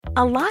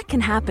A lot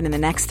can happen in the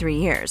next 3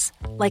 years.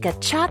 Like a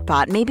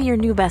chatbot may be your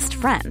new best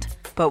friend.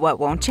 But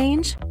what won't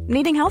change?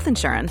 Needing health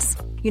insurance.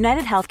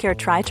 United Healthcare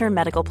Tri-Term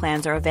Medical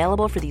Plans are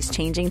available for these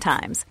changing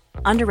times.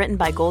 Underwritten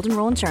by Golden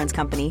Rule Insurance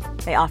Company,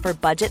 they offer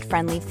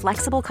budget-friendly,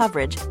 flexible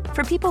coverage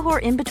for people who are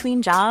in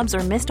between jobs or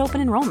missed open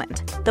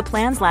enrollment. The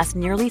plans last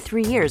nearly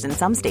 3 years in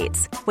some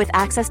states, with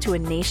access to a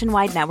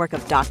nationwide network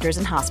of doctors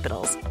and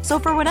hospitals. So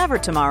for whatever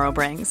tomorrow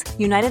brings,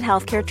 United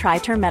Healthcare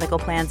Tri-Term Medical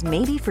Plans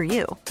may be for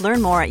you.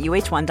 Learn more at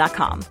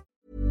uh1.com.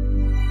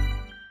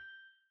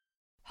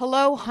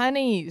 Hello,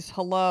 honeys.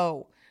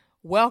 Hello.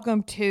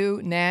 Welcome to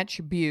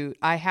Natch Butte.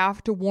 I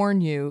have to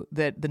warn you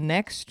that the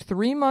next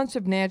 3 months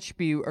of Natch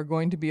Butte are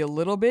going to be a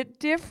little bit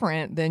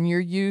different than you're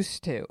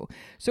used to.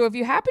 So if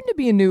you happen to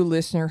be a new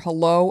listener,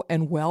 hello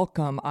and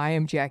welcome. I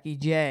am Jackie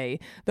J,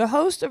 the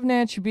host of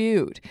Natch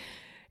Butte.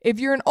 If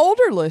you're an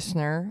older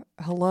listener,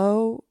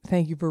 hello,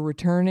 thank you for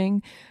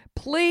returning.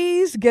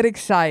 Please get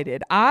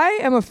excited. I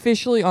am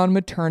officially on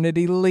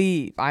maternity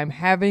leave. I'm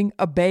having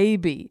a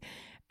baby.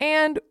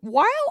 And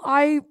while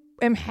I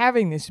am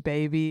having this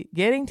baby,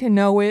 getting to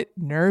know it,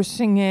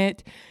 nursing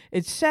it,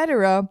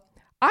 etc.,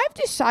 I've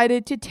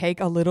decided to take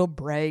a little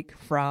break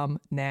from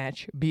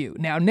Natch Butte.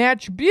 Now,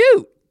 Natch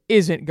Butte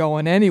isn't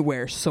going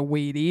anywhere,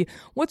 sweetie.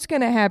 What's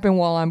going to happen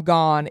while I'm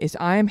gone is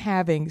I'm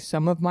having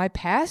some of my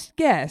past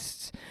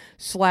guests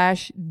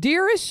 /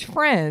 dearest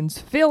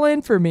friends fill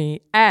in for me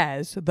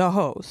as the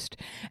host.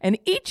 And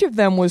each of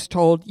them was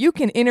told, you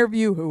can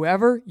interview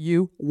whoever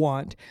you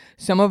want.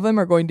 Some of them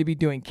are going to be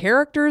doing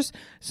characters.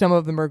 Some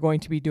of them are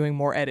going to be doing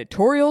more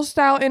editorial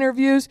style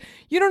interviews.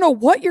 You don't know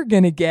what you're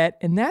going to get,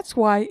 and that's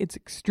why it's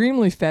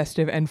extremely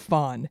festive and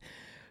fun.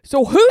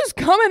 So who's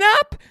coming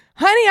up?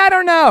 Honey, I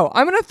don't know.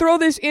 I'm going to throw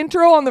this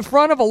intro on the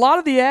front of a lot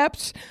of the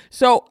apps,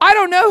 so I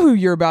don't know who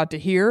you're about to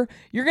hear.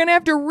 You're going to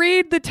have to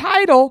read the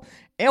title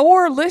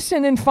or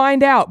listen and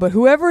find out. But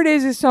whoever it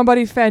is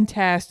somebody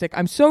fantastic.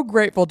 I'm so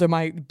grateful to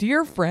my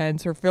dear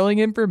friends for filling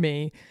in for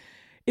me.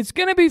 It's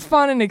going to be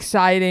fun and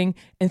exciting,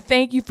 and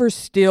thank you for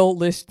still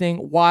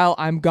listening while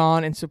I'm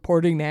gone and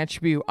supporting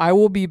Natch Butte. I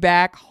will be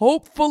back,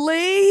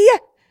 hopefully,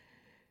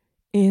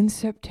 in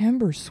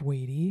September,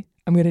 sweetie.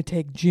 I'm going to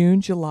take June,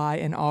 July,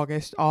 and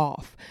August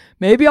off.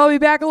 Maybe I'll be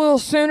back a little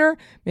sooner.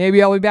 Maybe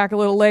I'll be back a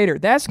little later.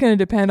 That's going to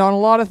depend on a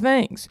lot of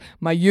things.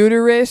 My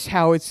uterus,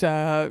 how it's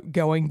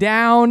going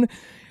down,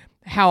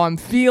 how I'm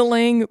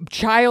feeling,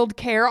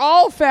 childcare,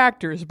 all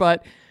factors.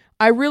 But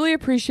I really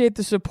appreciate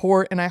the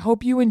support, and I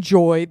hope you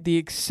enjoy the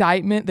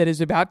excitement that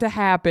is about to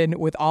happen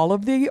with all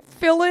of the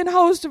fill-in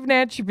hosts of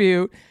Natch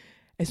Butte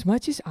as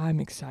much as I'm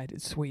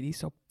excited, sweetie.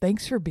 So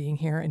thanks for being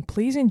here, and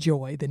please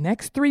enjoy the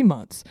next 3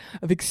 months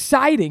of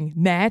exciting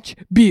Natch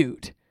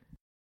Butte.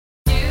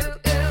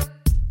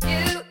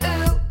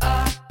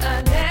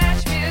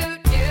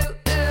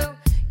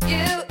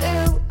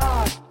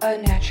 A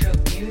natural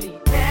beauty.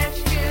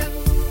 Natch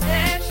Butte,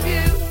 Natch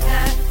Butte,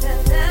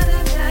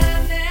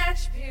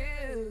 Natch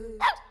Butte.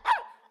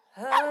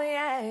 Oh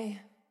yeah.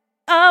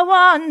 I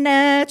want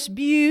Natch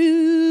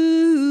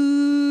Butte.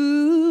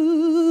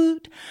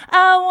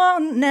 I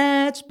want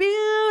Natch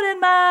Butte in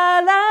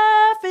my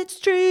life, it's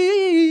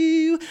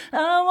true.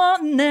 I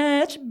want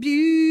Natch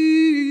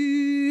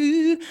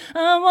Butte.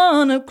 I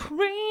want to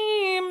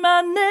cream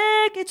my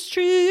neck, it's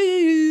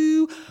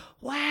true.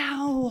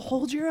 Wow,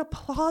 hold your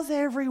applause,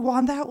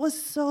 everyone. That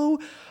was so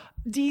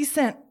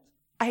decent,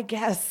 I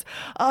guess.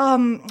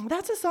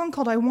 That's a song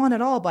called I Want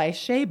It All by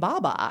Shea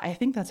Baba. I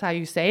think that's how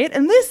you say it.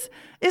 And this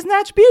is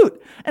Natch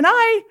Butte. And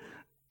I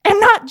am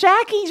not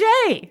Jackie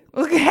J,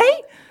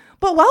 okay?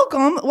 But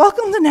welcome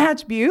to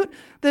Natch Butte,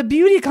 the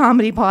beauty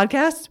comedy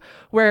podcast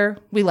where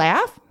we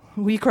laugh,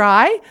 we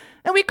cry,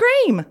 and we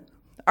cream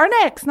our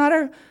necks, not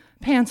our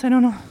pants. I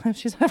don't know if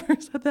she's ever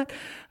said that.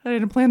 I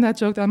didn't plan that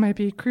joke. That might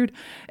be crude.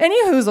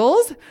 Any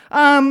hoozles.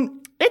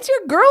 It's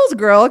your girl's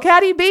girl,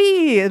 Catty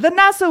B, the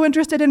not so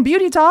interested in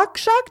beauty talk,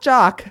 shock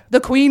jock, the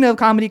queen of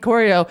comedy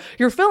choreo,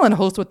 your fill-in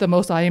host with the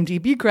most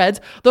IMDb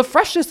creds, the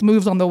freshest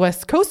moves on the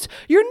West Coast,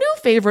 your new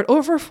favorite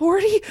over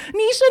 40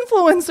 niche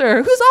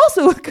influencer, who's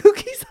also a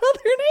kooky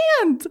Southern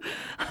aunt.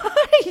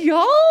 Hi,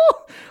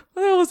 y'all.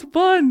 That was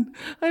fun.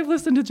 I've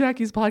listened to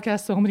Jackie's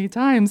podcast so many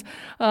times,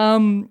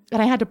 and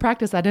I had to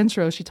practice that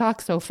intro. She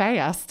talks so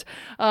fast.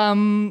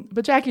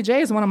 But Jackie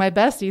J is one of my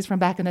besties from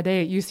back in the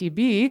day at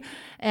UCB,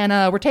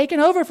 and we're taking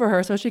over for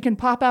her so she can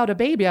pop out a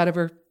baby out of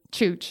her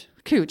cooch.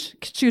 Cooch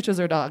is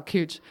her dog,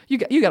 cooch. You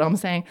get what I'm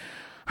saying.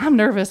 I'm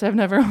nervous. I've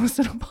never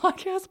hosted a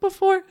podcast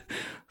before.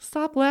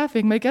 Stop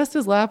laughing. My guest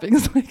is laughing,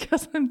 so I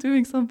guess I'm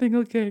doing something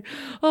okay.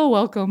 Oh,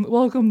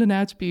 welcome to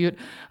Natch Butte.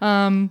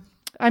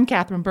 I'm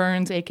Kathryn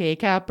Burns, a.k.a.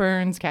 Cat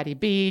Burns, Catty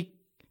B,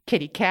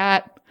 Kitty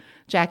Cat,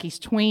 Jackie's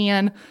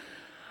twin.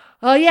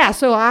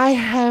 So I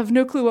have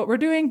no clue what we're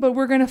doing, but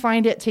we're going to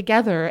find it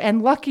together.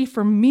 And lucky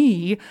for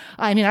me,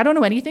 I mean, I don't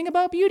know anything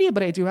about beauty,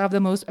 but I do have the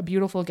most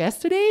beautiful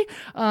guest today.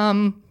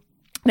 And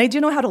I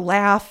do know how to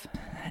laugh,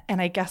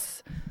 and I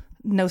guess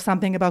know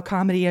something about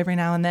comedy every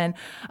now and then.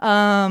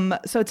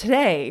 So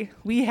today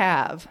we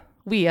have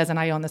we, as in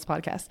I own this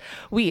podcast,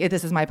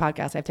 this is my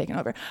podcast, I've taken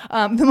over,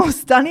 the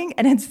most stunning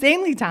and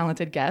insanely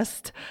talented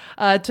guest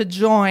to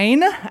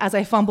join as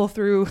I fumble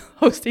through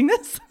hosting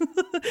this.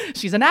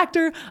 She's an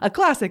actor, a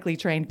classically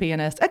trained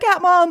pianist, a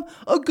cat mom,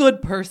 a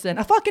good person,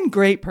 a fucking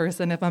great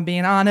person, if I'm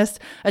being honest,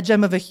 a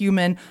gem of a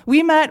human.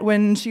 We met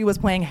when she was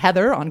playing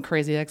Heather on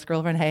Crazy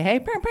Ex-Girlfriend, Hey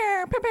Hey,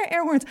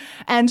 air horns,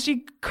 and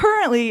she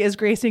currently is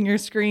gracing your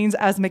screens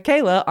as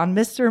Michaela on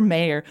Mr.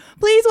 Mayor.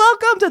 Please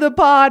welcome to the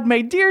pod,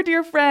 my dear,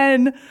 dear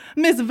friend,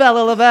 Miss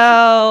Vella Lovell.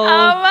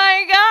 Oh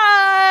my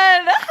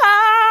God.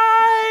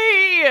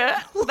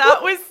 Hi.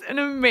 That was an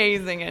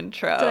amazing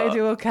intro. Did I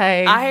do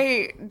okay?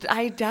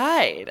 I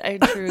died.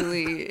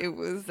 It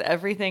was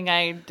everything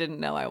I didn't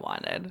know I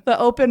wanted. The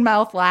open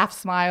mouth laugh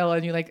smile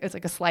and it's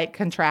like a slight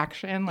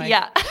contraction.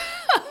 Yeah.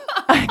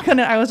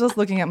 I was just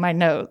looking at my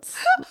notes.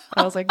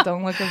 I was like,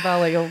 don't look at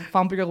Vella, you'll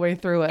fumble your way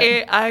through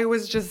it. I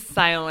was just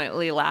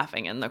silently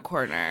laughing in the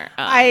corner.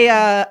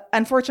 I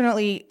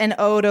unfortunately, an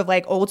ode of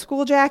like old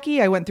school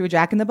Jackie, I went through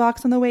Jack in the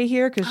Box on the way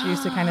here because she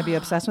used to kind of be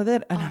obsessed with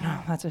it. I don't know.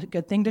 That's a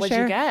good thing to share.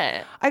 What'd you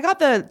get? I got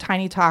the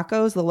tiny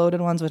tacos, the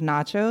loaded ones with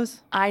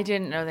nachos. I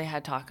didn't know they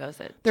had tacos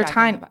at They're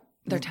tiny.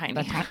 They're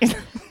tiny.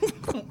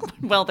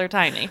 Well, they're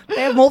tiny.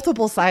 They have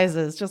multiple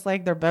sizes, just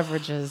like their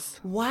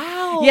beverages.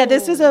 Wow. Yeah,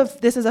 this is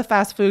a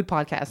fast food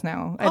podcast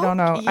now. I don't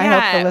know. Yeah. I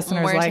hope the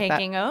listeners we're like that. We're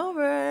taking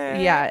over.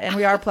 Yeah, and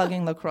we are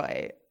plugging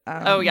LaCroix.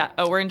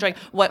 We're enjoying.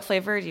 What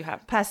flavor do you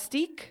have?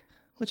 Pastique,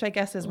 which I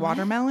guess is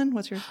watermelon.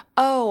 What's your?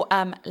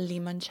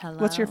 Limoncello.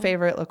 What's your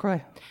favorite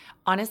LaCroix?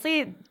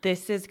 Honestly,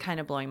 this is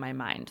kind of blowing my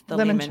mind. The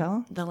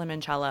limoncello? The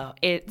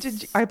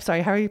limoncello. I'm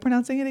sorry, how are you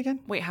pronouncing it again?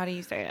 Wait, how do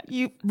you say it?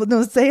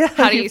 No, say it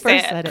how do you say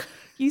first it? said it.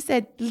 You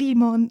said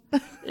limon.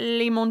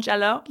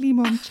 Limoncello?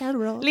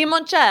 Limoncello.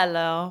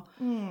 Limoncello.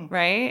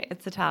 Right?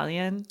 It's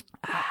Italian.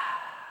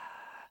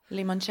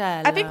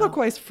 Limoncello. I think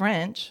LaCroix is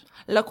French.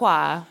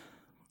 LaCroix.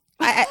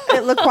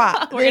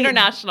 LaCroix. We're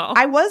international.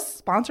 I was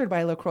sponsored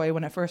by LaCroix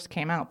when it first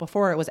came out.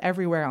 Before it was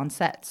everywhere on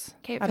sets.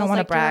 Okay, I don't want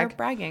to brag. You're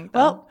bragging. Though.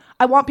 Well,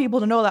 I want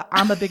people to know that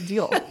I'm a big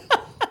deal.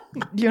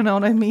 You know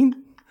what I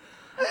mean?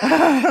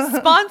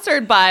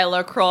 Sponsored by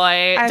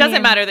LaCroix. I Doesn't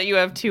mean, matter that you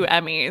have 2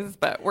 Emmys,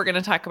 but we're going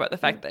to talk about the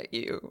fact that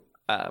you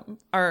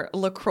are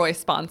LaCroix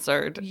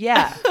sponsored.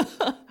 Yeah.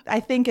 I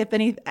think if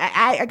any,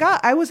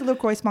 I was a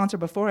LaCroix sponsor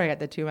before I got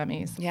the 2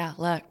 Emmys. Yeah,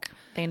 look.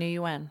 They knew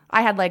you when.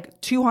 I had like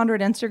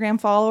 200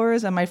 Instagram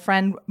followers, and my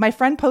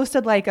friend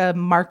posted like a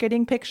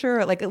marketing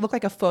picture, like it looked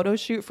like a photo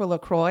shoot for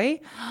LaCroix,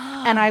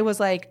 and I was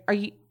like,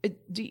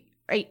 do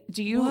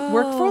you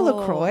work for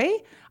LaCroix?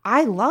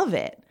 I love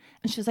it.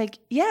 And she's like,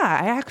 yeah,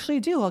 I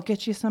actually do. I'll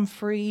get you some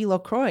free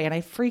LaCroix. And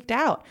I freaked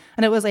out.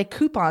 And it was like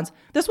coupons.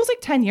 This was like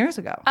 10 years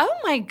ago. Oh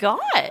my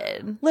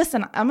God.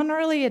 Listen, I'm an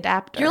early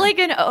adapter. You're like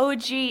an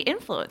OG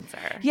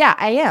influencer. Yeah,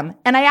 I am.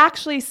 And I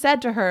actually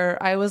said to her,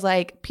 I was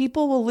like,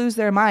 people will lose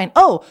their mind.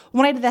 Oh,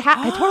 when I did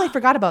I totally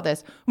forgot about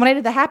this. When I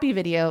did the happy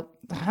video,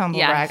 humble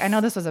brag. I know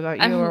this was about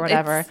you or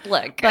whatever.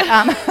 Look. But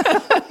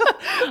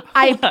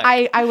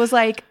I was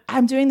like,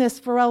 I'm doing this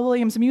Pharrell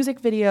Williams music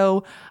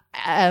video.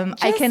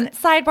 I can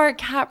sidebar.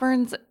 Kat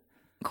Burns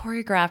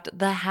choreographed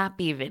the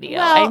happy video.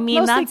 Well, I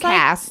mean, mostly that's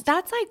cast.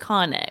 That's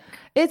iconic.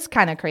 It's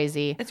kind of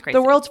crazy. It's crazy.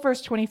 The world's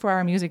first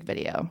 24-hour music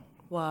video.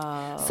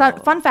 Whoa. So,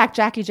 fun fact: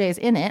 Jackie J is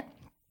in it.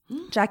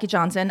 Jackie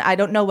Johnson. I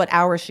don't know what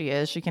hour she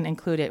is. She can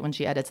include it when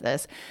she edits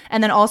this.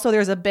 And then also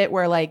there's a bit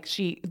where like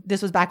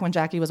this was back when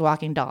Jackie was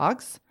walking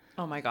dogs.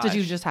 Oh my gosh. Did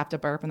you just have to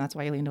burp and that's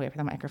why you leaned away from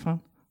the microphone?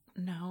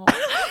 No.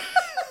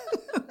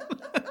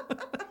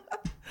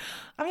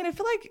 I mean, I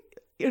feel like,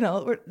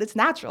 it's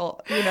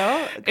natural,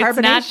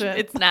 carbonation.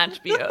 It's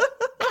Natch View.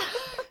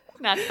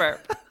 Natch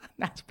burp.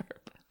 Natch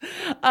burp.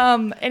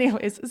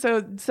 Anyways,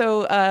 so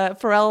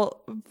Pharrell,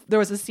 there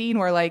was a scene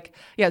where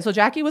so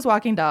Jackie was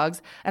walking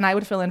dogs and I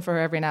would fill in for her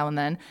every now and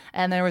then.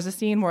 And there was a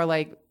scene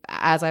where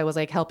as I was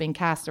helping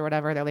cast or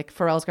whatever, they're like,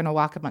 Pharrell's going to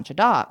walk a bunch of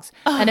dogs.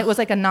 And it was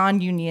like a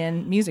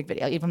non-union music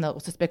video, even though it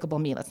was Despicable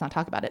Me. Let's not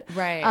talk about it.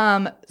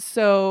 Right.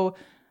 So,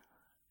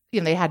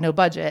 they had no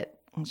budget.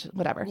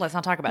 Whatever. Let's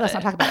not talk about Let's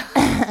it. not talk about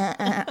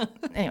it.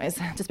 Anyways,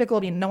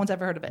 Despicable Me. No one's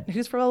ever heard of it.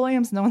 Who's Pharrell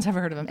Williams? No one's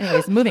ever heard of him.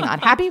 Anyways, moving on.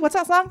 Happy? What's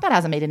that song? That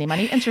hasn't made any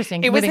money.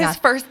 Interesting. It was moving his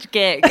on. first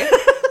gig.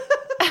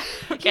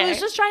 He was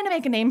just trying to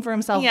make a name for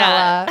himself,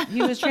 Yeah. Bella.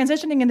 He was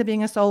transitioning into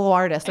being a solo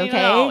artist, okay?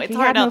 I know, it's He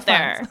hard had no out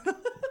there.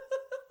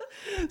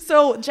 friends.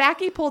 So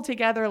Jackie pulled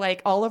together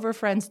all of her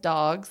friends'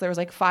 dogs. There was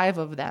 5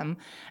 of them,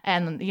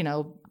 and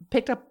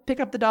picked up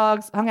the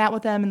dogs, hung out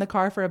with them in the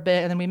car for a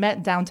bit, and then we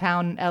met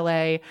downtown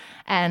LA.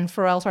 And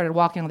Pharrell started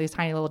walking all these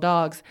tiny little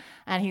dogs,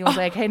 and he was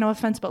like, "Hey, no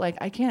offense, but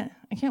I can't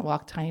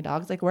walk tiny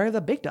dogs. Where are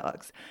the big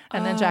dogs?"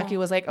 And then Jackie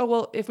was like, "Oh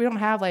well, if we don't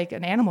have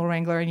an animal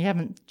wrangler and you're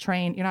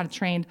not a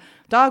trained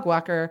dog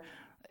walker,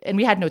 and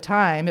we had no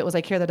time, it was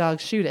here the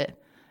dogs, shoot it."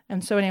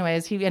 And so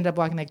anyways, he ended up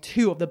walking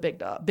 2 of the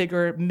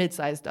bigger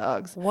mid-sized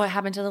dogs. What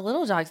happened to the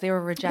little dogs? They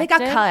were rejected?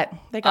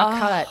 They got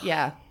cut.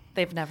 Yeah.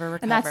 They've never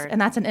recovered.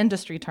 And that's an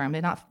industry term.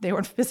 They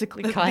weren't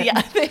physically cut.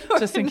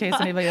 Just in case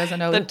anybody doesn't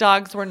know. The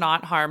dogs were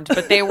not harmed,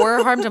 but they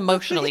were harmed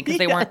emotionally because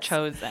they weren't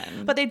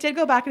chosen. But they did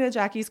go back into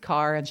Jackie's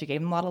car, and she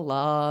gave them a lot of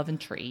love and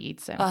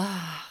treats. And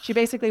she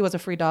basically was a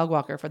free dog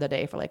walker for the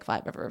day for like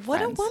 5 of her friends.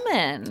 What a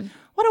woman!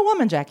 What a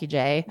woman, Jackie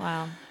J.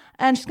 Wow.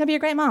 And she's gonna be a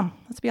great mom.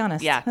 Let's be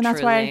honest. Yeah, and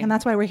that's truly.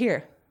 why we're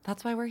here.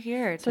 That's why we're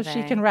here So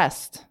today. she can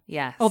rest.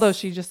 Yes. Although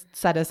she just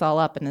set us all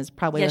up and is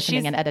probably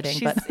listening and editing.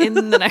 She's but in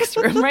the next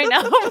room right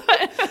now.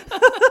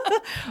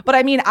 But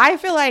I mean, I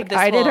feel like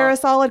I did her will- a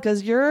solid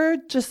because you're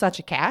just such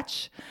a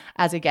catch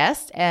as a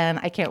guest, and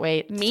I can't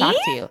wait to Me? talk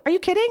to you. Are you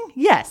kidding?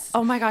 Yes.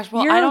 Oh my gosh.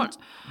 Well,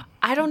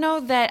 I don't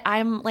know that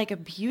I'm like a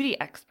beauty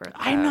expert.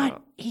 I'm though.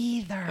 not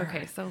either.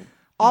 Okay, so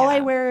All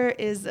I wear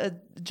is a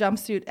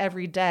jumpsuit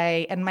every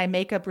day, and my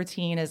makeup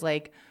routine is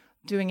like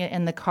doing it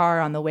in the car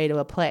on the way to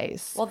a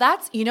place. Well,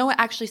 that's, you know what,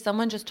 actually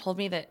someone just told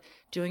me that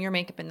doing your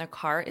makeup in the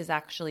car is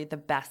actually the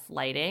best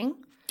lighting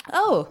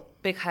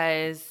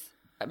because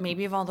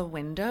maybe of all the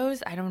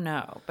windows, I don't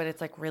know, but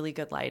it's like really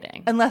good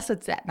lighting. Unless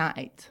it's at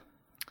night.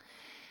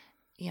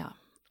 Yeah.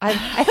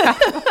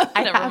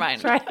 Never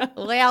mind.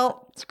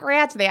 Well,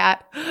 scratch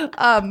that.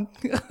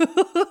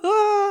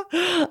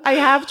 I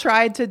have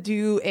tried to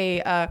do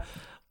a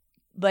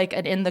like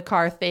an in the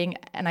car thing,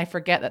 and I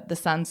forget that the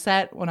sun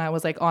set when I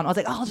was like on. I was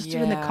like, oh, I'll just do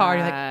it in the car.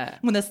 And you're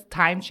like, when this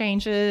time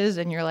changes,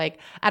 and you're like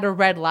at a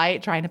red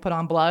light trying to put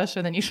on blush,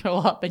 and then you show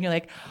up, and you're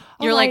like,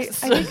 I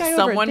think I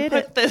someone overdid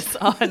put it. this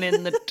on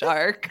in the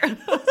dark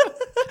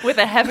with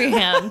a heavy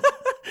hand.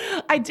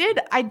 I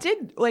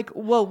did like,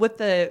 well, with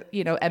the,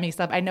 Emmy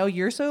stuff, I know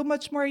you're so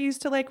much more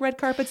used to like red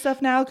carpet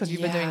stuff now because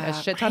you've been doing a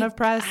shit ton of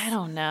press. I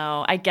don't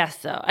know. I guess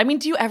so. I mean,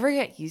 do you ever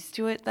get used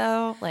to it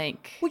though?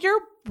 Like, Well, you're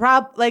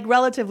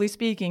relatively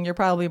speaking, you're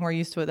probably more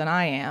used to it than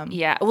I am.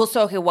 yeah. Well,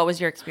 so, okay, what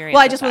was your experience?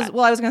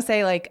 Well, I was going to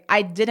say, like,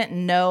 I didn't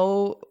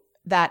know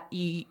that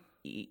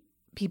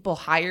people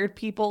hired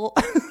people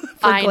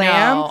for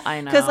glam.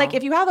 I know. Because, like,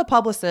 if you have a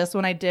publicist,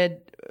 when I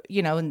did,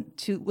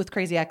 with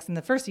Crazy X in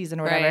the first season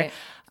or whatever, Right.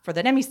 for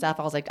the Emmy stuff,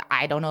 I was like,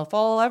 I don't know if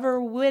I'll ever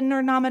win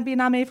or be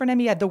nominated for an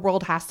Emmy. The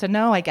world has to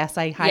know. I guess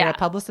I hired a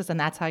publicist, and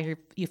that's how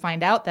you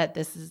find out that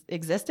this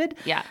existed.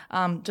 Yeah.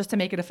 Just to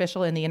make it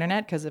official in the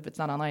internet, because if it's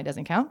not online, it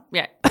doesn't count.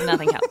 Yeah,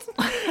 nothing counts.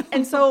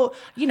 And so,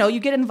 you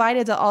get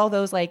invited to all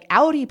those like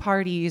Audi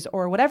parties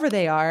or whatever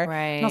they are.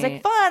 Right. And I was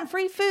like, fun,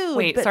 free food.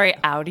 Wait, But sorry,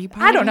 Audi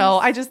party? I don't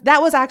know.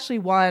 That was actually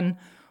one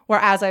where,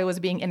 as I was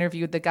being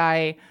interviewed,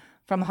 the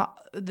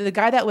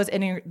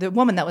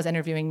woman that was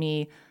interviewing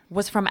me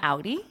Was from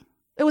Audi?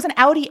 It was an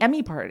Audi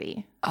Emmy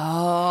party.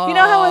 Oh. You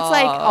know how it's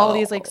like all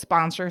these like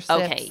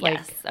sponsorships? Okay, like,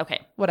 yes.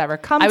 Okay. Whatever.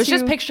 I was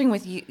just picturing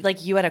with you,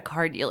 like you at a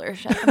car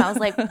dealership, and I was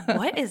like,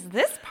 what is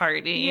this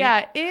party?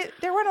 Yeah,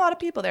 there weren't a lot of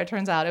people there,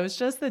 turns out. It was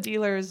just the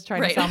dealers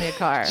trying to sell me a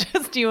car.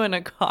 Just you in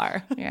a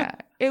car. Yeah.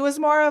 It was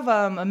more of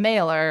a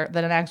mailer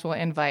than an actual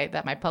invite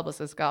that my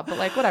publicist got, but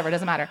like whatever, it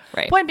doesn't matter.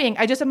 Right. Point being,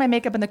 I just did my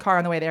makeup in the car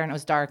on the way there, and it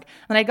was dark.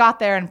 And I got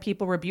there and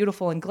people were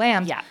beautiful and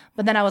glam. Yeah.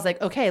 But then I was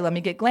like, okay, let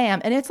me get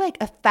glam. And it's like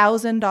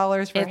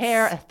 $1,000 for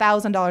hair,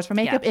 $1,000 for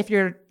makeup if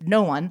you're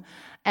no one.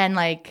 And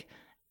like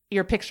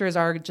your pictures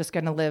are just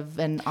going to live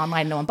and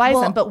online, no one buys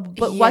them. But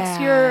what's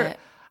your,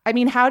 I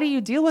mean, how do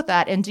you deal with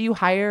that? And do you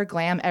hire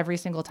glam every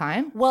single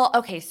time? Well,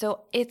 okay,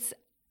 so it's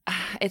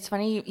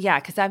funny, yeah,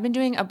 because I've been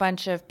doing a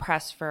bunch of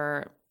press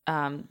for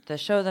the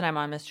show that I'm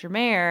on, Mr.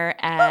 Mayor,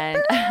 and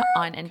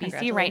on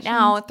NBC right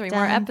now, 3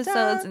 more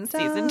episodes in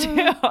season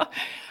 2.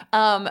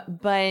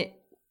 But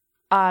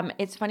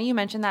it's funny you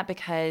mentioned that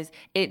because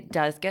it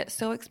does get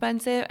so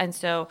expensive, and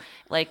so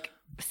like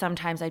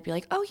sometimes I'd be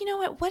like, oh, you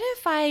know what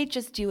if I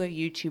just do a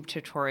YouTube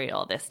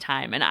tutorial this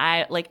time and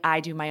I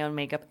do my own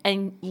makeup,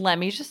 and let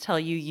me just tell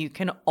you, you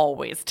can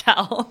always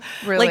tell.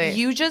 Really? Like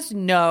you just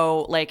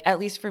know, like at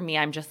least for me,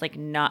 I'm just like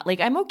not like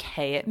I'm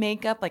okay at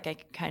makeup, like I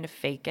can kind of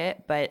fake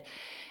it, but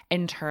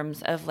in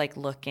terms of like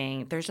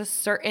looking, there's a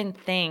certain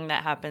thing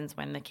that happens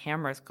when the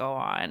cameras go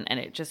on,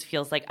 and it just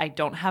feels like I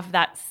don't have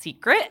that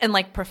secret, and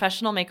like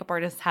professional makeup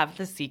artists have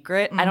the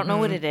secret. I don't know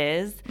what it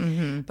is,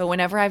 but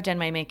whenever I've done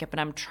my makeup and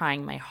I'm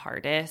trying my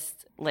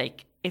hardest,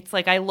 like it's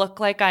like I look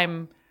like I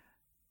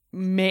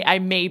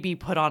maybe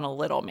put on a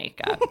little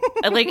makeup.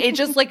 Like it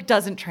just like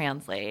doesn't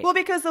translate. Well,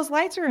 because those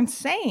lights are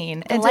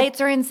insane. The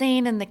lights are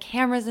insane and the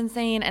camera's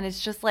insane, and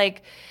it's just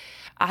like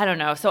I don't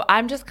know. So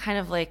I'm just kind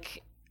of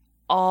like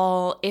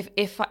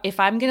if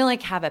I'm gonna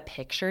like have a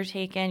picture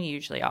taken,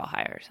 usually I'll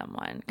hire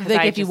someone.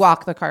 Like if you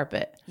walk the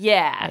carpet.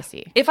 Yeah. I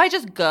see. If I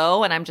just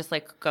go and I'm just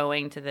like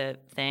going to the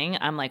thing,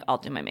 I'm like, I'll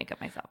do my makeup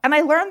myself. And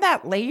I learned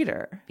that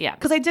later. Yeah.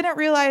 Because I didn't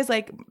realize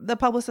like the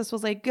publicist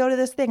was like, go to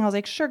this thing. I was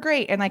like, sure,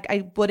 great. And like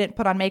I wouldn't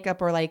put on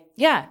makeup or like,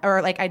 Yeah.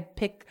 or like I'd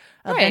pick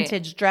a Right.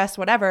 vintage dress,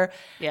 whatever.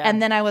 Yeah.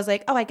 And then I was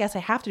like, oh, I guess I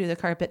have to do the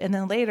carpet. And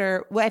then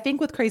later, well, I think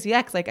with Crazy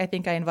X, like I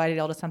think I invited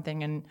y'all to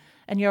something and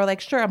you were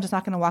like, sure, I'm just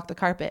not going to walk the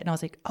carpet. And I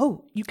was like, oh,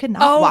 oh, you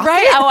cannot walk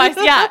right. it?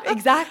 Oh, yeah,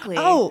 exactly.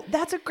 Oh,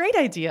 that's a great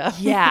idea.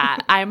 Yeah,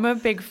 I'm a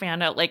big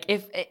fan of like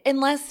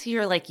unless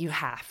you're like you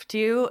have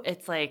to,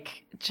 it's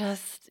like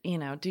just,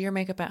 do your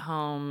makeup at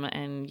home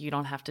and you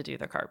don't have to do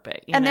the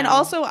carpet. And then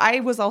also I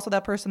was also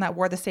that person that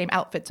wore the same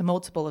outfit to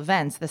multiple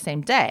events the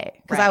same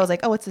day because I was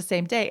like, oh, it's the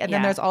same day. And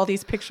then there's all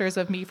these pictures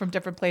of me from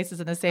different places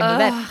in the same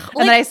event.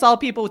 And then I saw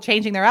people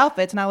changing their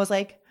outfits and I was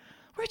like,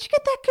 where'd you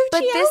get that Gucci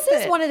But this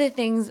outfit? is one of the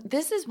things,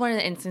 this is one of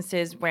the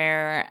instances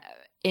where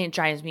it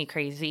drives me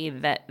crazy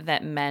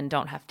that men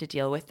don't have to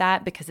deal with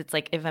that, because it's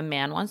like if a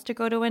man wants to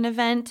go to an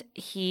event,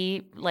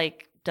 he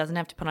like doesn't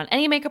have to put on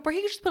any makeup, or he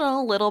can just put on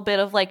a little bit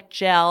of like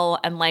gel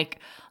and like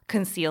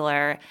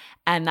concealer,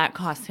 and that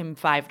costs him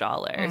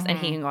 $5 and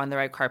he can go on the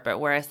red carpet.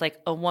 Whereas like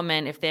a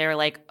woman, if they're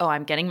like, oh,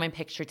 I'm getting my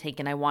picture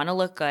taken, I want to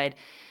look good,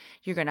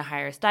 you're going to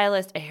hire a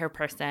stylist, a hair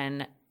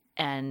person,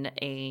 and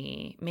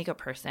a makeup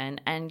person,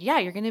 and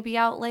you're going to be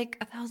out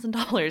like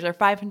 $1,000 or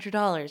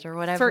 $500 or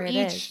whatever for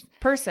each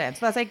person.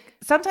 So that's like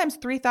sometimes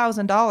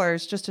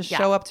 $3,000 just to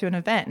show up to an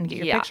event and get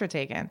your picture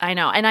taken. I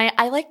know, and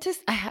I like to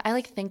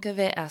think of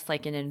it as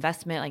like an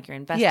investment, like you're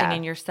investing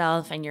in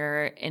yourself and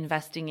you're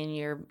investing in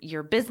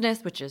your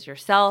business, which is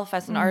yourself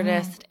as an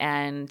artist,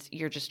 and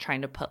you're just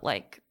trying to put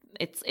like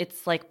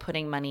it's like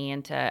putting money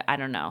into, I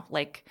don't know,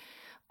 like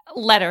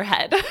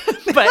letterhead,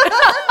 but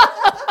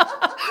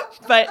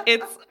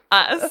it's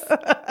us.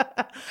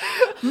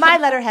 My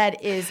letterhead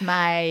is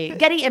my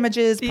Getty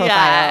Images profile.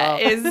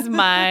 Yeah, is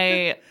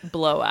my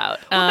blowout.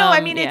 Well, no,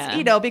 I mean,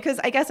 it's, because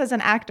I guess as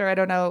an actor, I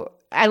don't know.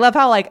 I love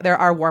how like there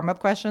are warm-up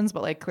questions,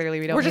 but like clearly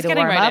we don't need to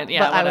warm up.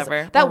 Yeah, but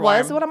whatever. That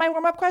was one of my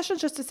warm-up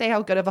questions, just to say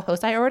how good of a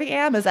host I already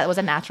am. That was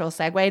a natural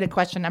segue to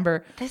question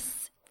number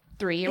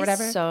 3 or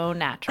whatever. So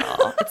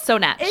natural. It's so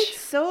natch. It's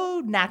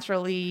so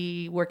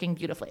naturally working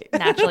beautifully.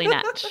 Naturally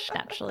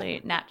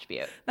natch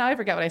beaut. Now I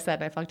forget what I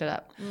said and I fucked it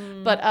up.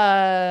 But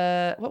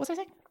what was I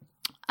saying?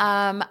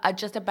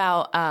 Just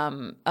about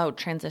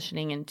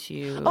transitioning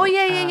into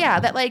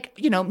that like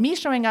me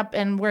showing up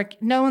and work,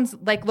 no one's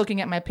like looking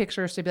at my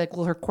pictures to be like,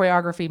 well, her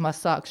choreography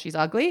must suck, she's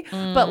ugly.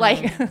 But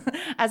like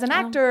as an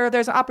actor,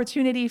 there's an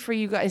opportunity for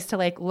you guys to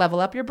like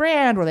level up your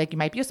brand, or like you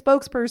might be a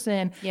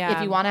spokesperson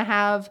if you want to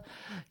have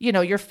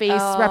your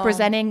face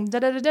representing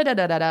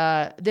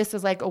this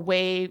is like a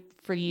way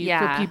for you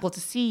for people to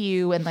see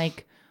you and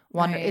like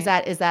wonder, is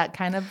that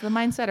kind of the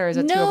mindset, or is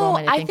it too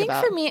overwhelming to think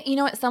about? For me,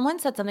 someone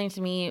said something to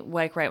me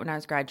like right when I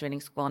was graduating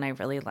school, and I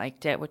really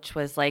liked it, which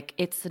was like,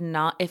 it's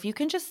not, if you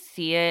can just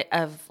see it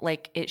of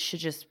like, it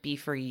should just be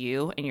for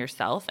you and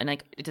yourself, and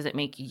like, does it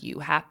make you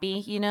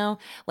happy?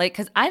 Like,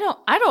 because I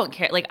don't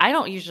care. Like, I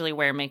don't usually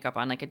wear makeup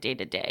on like a day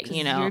to day.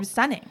 You're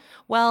stunning.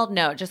 Well,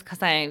 no, just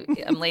because I'm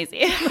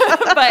lazy.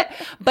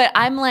 but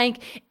I'm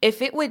like,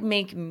 if it would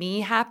make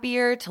me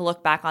happier to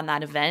look back on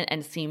that event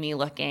and see me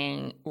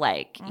looking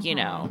like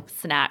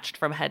snatched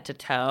from head to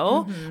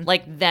toe,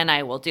 like then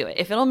I will do it.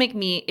 If it'll make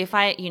me, if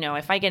I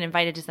get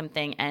invited to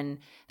something and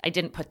I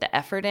didn't put the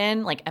effort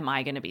in, like, am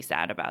I going to be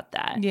sad about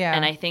that? Yeah.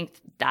 And I think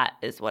that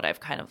is what I've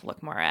kind of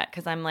looked more at,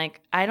 because I'm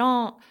like,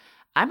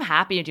 I'm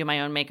happy to do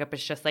my own makeup.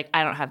 It's just like,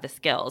 I don't have the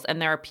skills.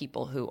 And there are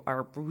people who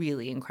are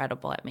really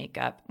incredible at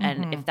makeup.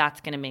 And if that's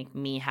going to make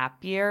me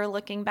happier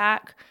looking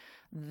back,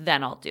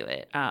 then I'll do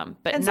it.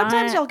 But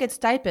sometimes you'll get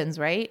stipends,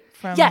 right?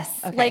 Yes.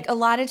 Okay. Like a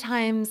lot of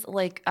times,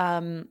 like,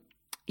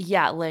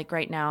 like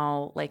right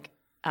now, like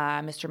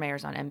Mr.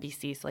 Mayor's on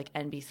NBC, so like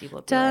NBC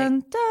will be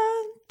like,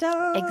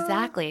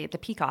 exactly, the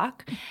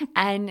Peacock.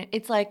 And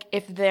it's like,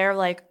 if they're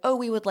like, oh,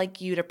 we would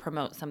like you to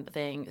promote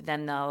something,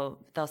 then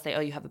they'll say,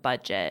 oh, you have a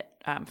budget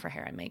for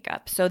hair and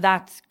makeup. So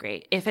that's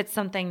great. If it's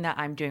something that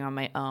I'm doing on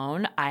my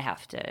own, I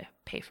have to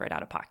pay for it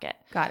out of pocket.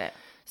 Got it.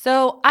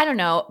 So I don't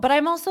know, but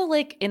I'm also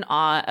like in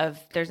awe of,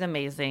 there's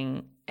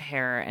amazing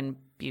hair and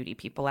beauty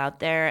people out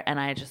there, and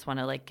I just want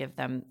to like give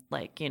them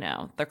like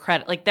the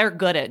credit. Like, they're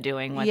good at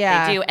doing what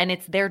they do, and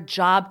it's their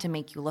job to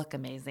make you look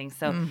amazing.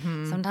 So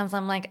sometimes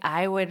I'm like,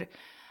 I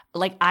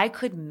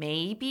could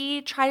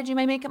maybe try to do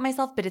my makeup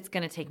myself, but it's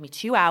going to take me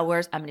 2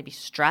 hours. I'm going to be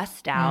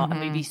stressed out. I'm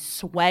going to be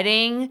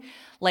sweating,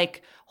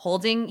 like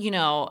holding,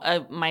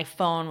 my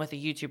phone with a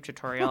YouTube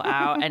tutorial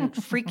out and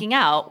freaking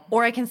out,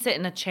 or I can sit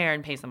in a chair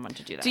and pay someone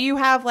to do that. Do you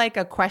have like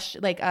a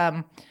question, like,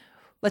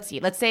 let's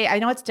see. Let's say, I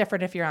know it's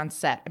different if you're on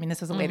set. I mean,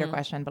 this is a later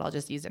question, but I'll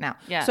just use it now.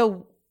 Yeah.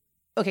 So,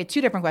 okay, 2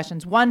 different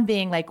questions. One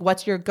being like,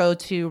 what's your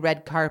go-to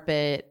red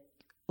carpet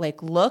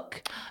like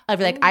look? I'd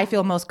be like, I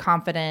feel most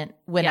confident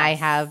when I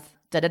have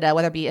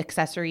whether it be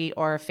accessory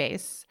or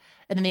face.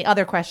 And then the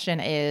other question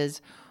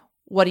is,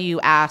 what do you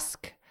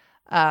ask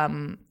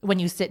when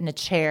you sit in a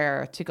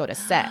chair to go to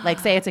set? Like,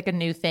 say it's like a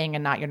new thing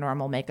and not your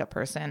normal makeup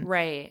person.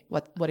 Right.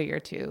 What are your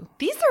 2?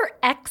 These are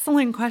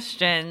excellent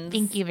questions.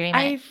 Thank you very much.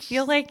 I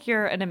feel like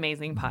you're an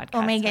amazing podcast.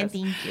 Oh my God,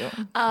 thank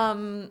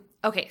you.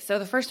 Okay, so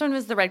the first one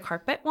was the red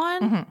carpet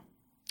one.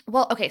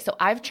 Well, okay, so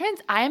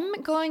I'm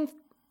going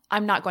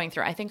I'm not going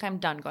through it. I think I'm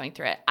done going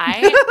through it.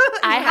 I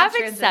have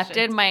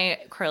accepted my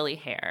curly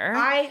hair.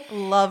 I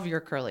love your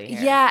curly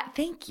hair. Yeah,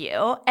 thank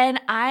you. And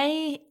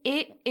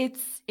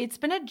it's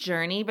been a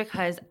journey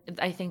because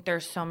I think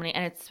there's so many,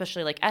 and it's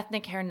especially like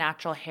ethnic hair,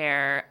 natural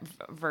hair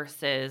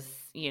versus,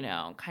 you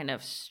know, kind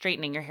of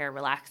straightening your hair,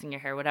 relaxing your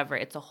hair, whatever.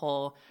 It's a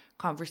whole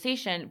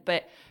conversation.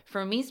 But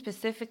for me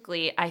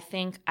specifically, I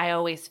think I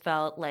always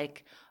felt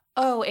like,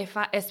 oh,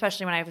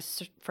 especially when I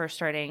was first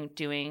starting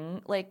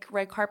doing like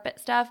red carpet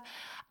stuff,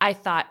 I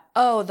thought,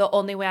 oh, the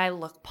only way I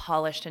look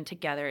polished and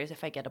together is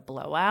if I get a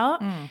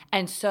blowout.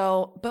 And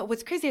so, but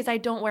what's crazy is I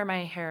don't wear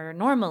my hair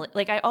normally.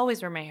 Like I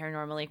always wear my hair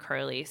normally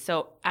curly.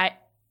 So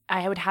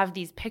I would have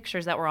these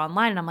pictures that were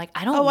online, and I'm like,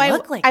 I don't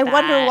look like that. I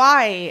wonder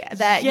why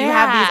that you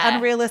have these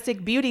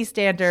unrealistic beauty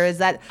standards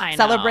that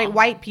celebrate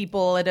white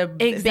people at a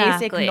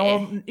basic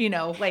norm, you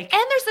know, like.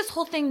 And there's this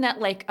whole thing that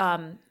like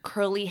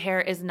curly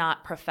hair is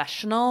not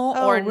professional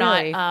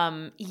really?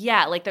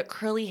 not. Like the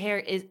curly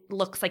hair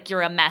looks like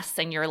you're a mess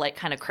and you're like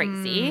kind of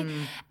crazy,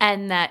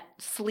 and that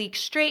sleek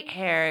straight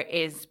hair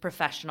is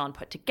professional and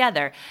put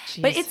together.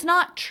 Jeez. But it's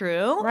not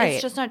true. Right.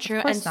 It's just not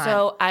true. And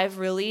so I've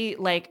really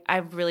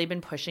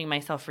been pushing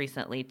myself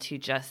recently to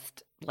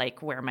just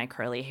like wear my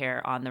curly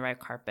hair on the red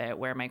carpet,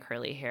 wear my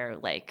curly hair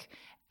like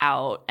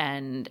out,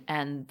 and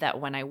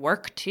that when I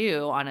work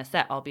too on a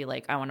set, I'll be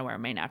like, I want to wear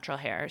my natural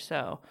hair.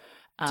 So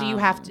do you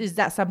have to, is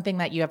that something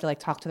that you have to like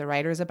talk to the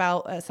writers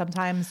about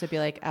sometimes to be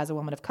like, as a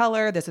woman of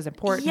color, this is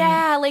important?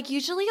 Yeah, like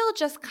usually I'll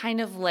just kind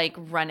of like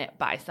run it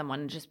by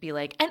someone and just be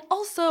like, and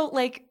also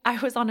like I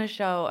was on a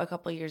show a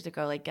couple of years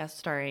ago, like guest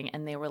starring,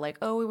 and they were like,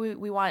 oh,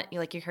 we want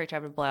like your hair to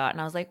have a blowout.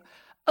 And I was like,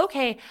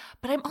 okay,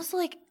 but I'm also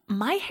like,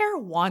 my hair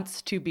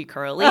wants to be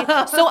curly.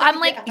 So I'm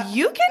like,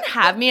 you can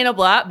have me in a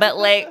blowout, but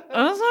like, it's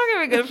not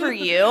going to be good for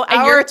you.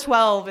 And Hour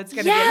 12, it's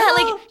going to be. Yeah,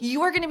 like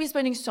you are going to be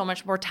spending so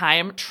much more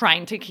time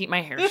trying to keep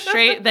my hair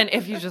straight than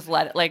if you just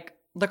let it, like,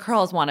 the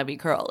curls want to be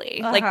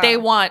curly. Like they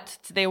want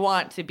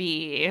to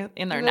be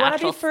in their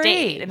natural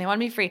state, and they want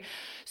to be free.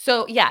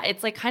 So yeah,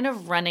 it's like kind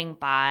of running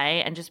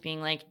by and just being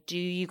like, do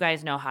you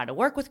guys know how to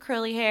work with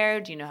curly hair?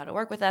 Do you know how to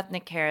work with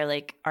ethnic hair?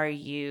 Like, are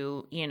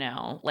you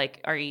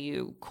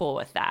cool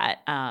with that?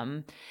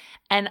 And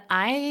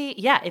I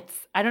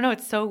don't know.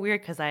 It's so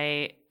weird because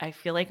I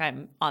feel like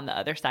I'm on the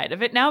other side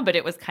of it now, but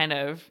it was kind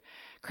of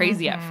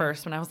crazy at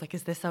first when I was like,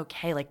 is this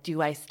okay? Like,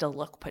 do I still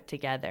look put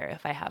together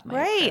if I have my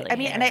curly I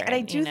mean, hair? and I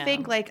do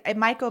think like it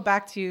might go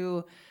back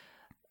to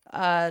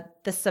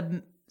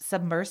the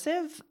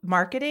submersive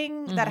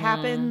marketing that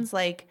happens,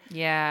 like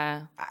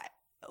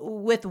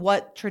with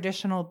what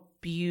traditional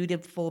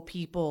beautiful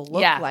people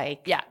look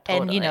like. Yeah,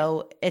 totally. And you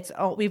know,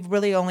 we've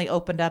really only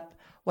opened up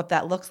what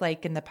that looks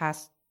like in the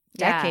past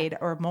decade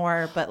or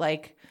more, but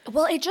like.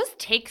 Well, it just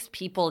takes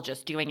people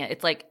just doing it.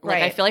 It's like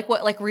I feel like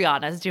what like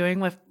Rihanna's doing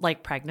with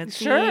like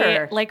pregnancy,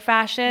 like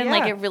fashion.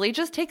 Like it really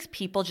just takes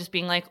people just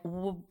being like,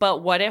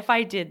 but what if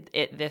I did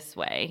it this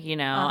way, you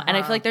know? And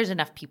I feel like there's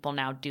enough people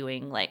now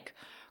doing like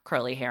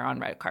curly hair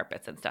on red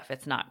carpets and stuff.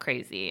 It's not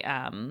crazy.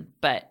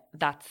 But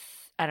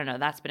I don't know,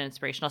 that's been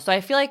inspirational. So I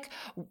feel like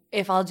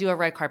if I'll do a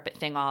red carpet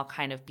thing, I'll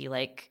kind of be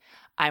like,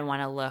 I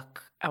want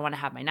to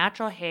have my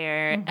natural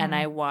hair and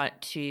I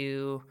want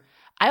to.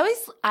 I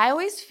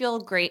always feel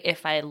great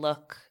if I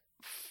look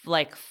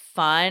like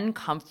fun,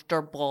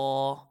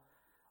 comfortable,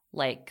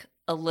 like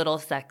a little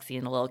sexy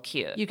and a little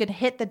cute. You can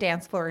hit the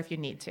dance floor if you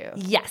need to.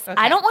 Yes. Okay.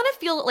 I don't want to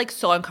feel like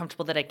so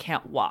uncomfortable that I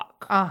can't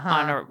walk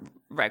on a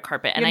red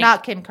carpet. You're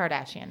not Kim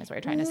Kardashian is what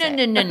you're trying to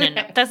say. No.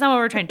 That's not what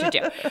we're trying to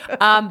do.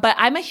 But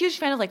I'm a huge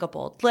fan of like a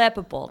bold lip,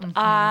 a bold eye.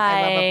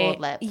 I love a bold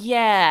lip.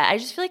 Yeah. I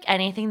just feel like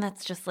anything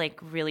that's just like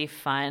really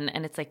fun.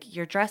 And it's like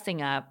you're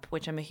dressing up,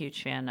 which I'm a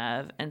huge fan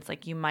of. And it's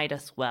like you might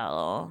as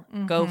well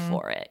go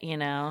for it, you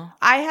know?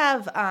 I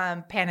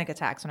have panic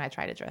attacks when I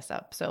try to dress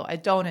up. So I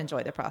don't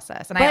enjoy the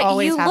process. And I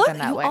always have them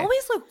that way. You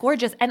always look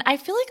gorgeous. And I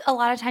feel like a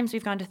lot of times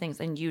we've gone to things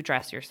and you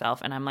dress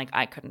yourself. And I'm like,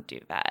 I couldn't do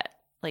that.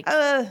 Like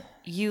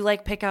you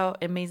like pick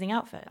out amazing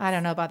outfits. I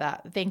don't know about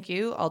that. Thank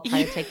you. I'll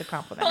try to take the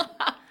compliment.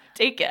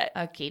 Take it.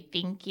 Okay,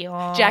 thank you.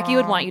 Jackie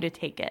would want you to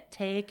take it.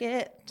 Take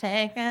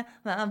it,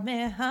 love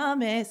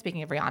me.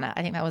 Speaking of Rihanna,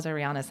 I think that was a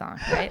Rihanna song,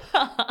 right?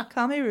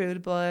 Call me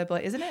rude boy,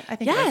 isn't it? I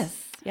think yes.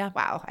 Yeah.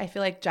 Wow. I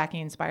feel like Jackie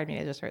inspired me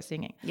to just start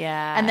singing.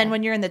 Yeah. And then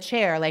when you're in the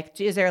chair,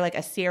 like, is there like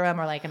a serum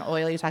or like an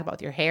oil you talk about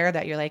with your hair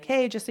that you're like,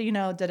 hey, just so you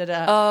know,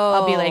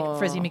 I'll be like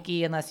Frizzy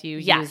McGee unless you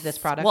use this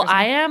product. Well,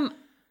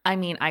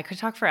 I could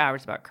talk for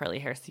hours about curly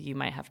hair, so you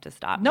might have to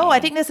stop. No, I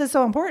think this is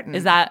so important.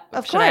 Is that?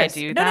 Of should course. I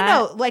do that?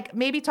 No. Like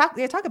maybe talk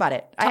about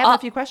it. I have a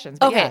few questions.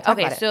 But okay. Talk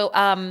about it. So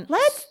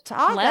let's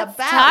talk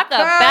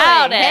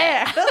about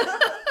it.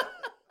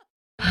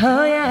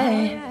 Oh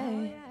yeah.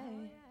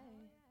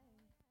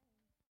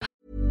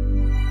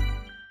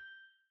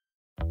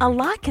 A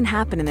lot can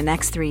happen in the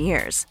next 3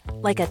 years.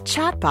 Like a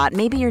chatbot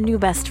may be your new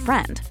best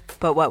friend.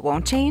 But what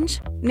won't change?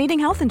 Needing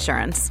health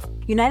insurance.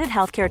 United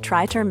Healthcare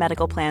Tri-Term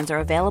Medical Plans are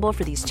available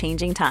for these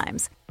changing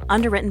times.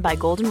 Underwritten by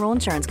Golden Rule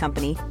Insurance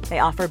Company, they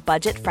offer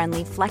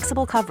budget-friendly,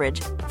 flexible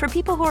coverage for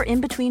people who are in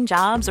between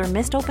jobs or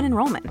missed open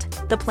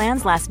enrollment. The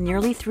plans last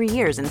nearly 3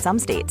 years in some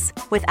states,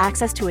 with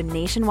access to a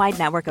nationwide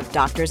network of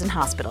doctors and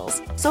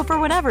hospitals. So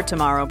for whatever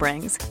tomorrow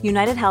brings,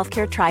 United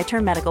Healthcare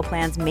Tri-Term Medical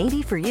Plans may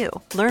be for you.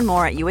 Learn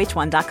more at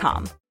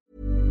uh1.com.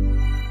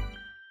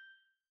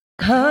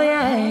 Oh,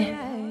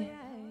 yeah.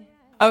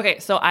 Okay,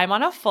 so I'm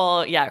on a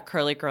full,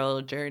 curly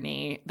girl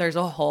journey. There's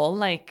a whole,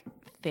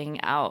 thing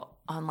out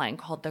online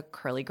called the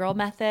curly girl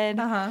method.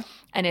 Uh-huh.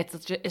 And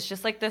it's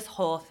just like this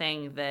whole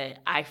thing that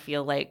I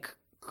feel like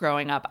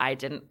growing up, I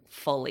didn't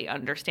fully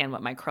understand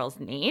what my curls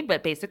need,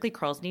 but basically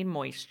curls need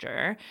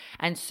moisture.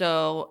 And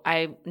so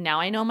I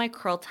know my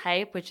curl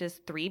type, which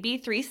is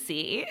 3B,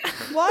 3C.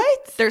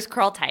 What? There's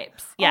curl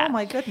types. Yeah. Oh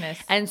my goodness.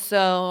 And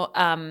so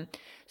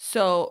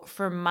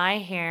for my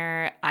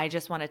hair, I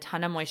just want a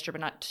ton of moisture, but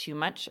not too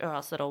much or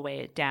else it'll weigh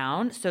it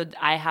down. So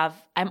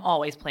I'm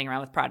always playing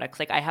around with products.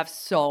 Like I have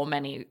so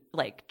many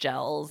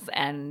gels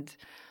and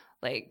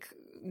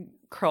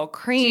curl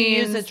creams. Do you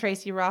use the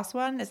Tracy Ross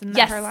one? Isn't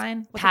that her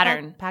line? What's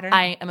Pattern. Pattern.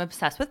 I am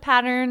obsessed with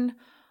Pattern.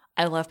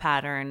 I love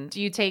Pattern.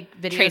 Do you take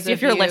videos Tracy,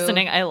 if you're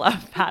listening, I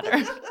love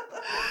Pattern.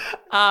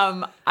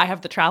 I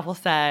have the travel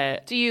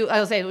set. I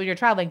will say when you're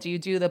traveling, do you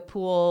do the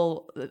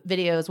pool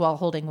videos while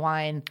holding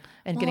wine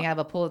and getting out of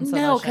a pool in slow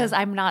motion? No, because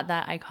I'm not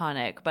that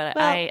iconic, but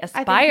Well, I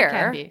aspire. I think you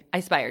can be. I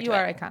aspire to You it.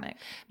 are iconic.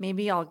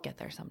 Maybe I'll get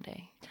there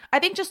someday. I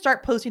think just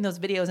start posting those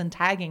videos and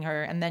tagging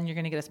her, and then you're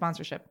going to get a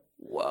sponsorship.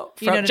 Whoa.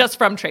 know- Just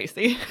from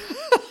Tracy.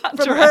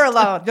 From her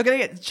alone. You're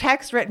going to get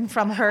checks written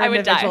from her I would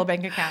individual die.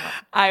 bank account.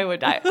 I would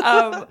die.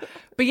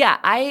 But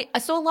yeah,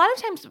 so a lot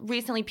of times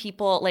recently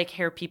people,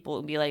 hair people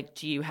will be like,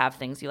 do you have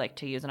things you like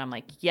to use? And I'm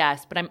like,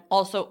 yes, but I'm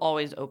also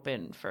always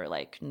open for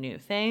new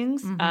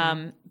things.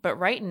 Mm-hmm. But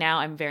right now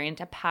I'm very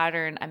into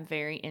Pattern. I'm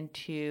very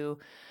into,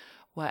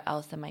 what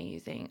else am I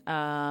using?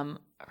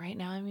 Right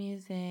now I'm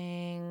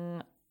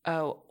using,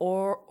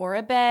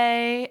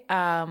 Oribe,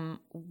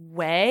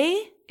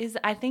 Way is,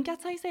 I think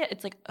that's how you say it.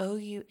 It's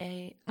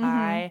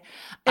OUAI.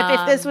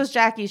 If this was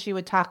Jackie, she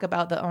would talk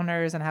about the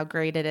owners and how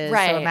great it is.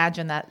 Right. So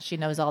imagine that she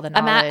knows all the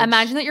knowledge.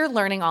 Imagine that you're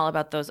learning all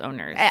about those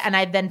owners. And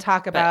I'd then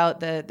talk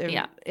about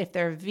if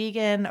they're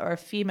vegan or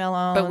female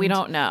owned. But we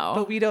don't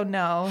know.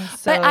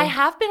 So. But I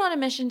have been on a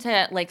mission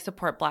to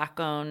support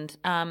Black owned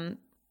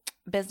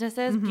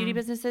businesses, beauty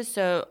businesses.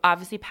 So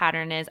obviously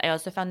Pattern is. I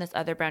also found this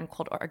other brand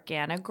called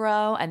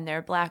Organigrow, and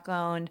they're Black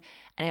owned.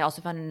 And I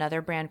also found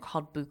another brand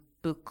called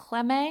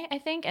Boucleme, I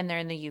think, and they're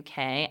in the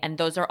UK. And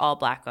those are all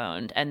Black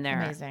owned, and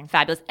they're amazing,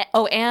 fabulous.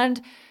 Oh,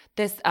 and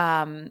this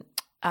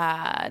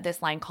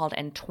this line called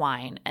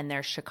Entwine, and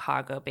they're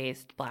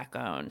Chicago-based, Black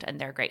owned,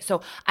 and they're great.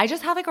 So I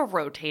just have a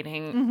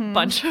rotating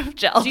bunch of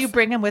gels. Do you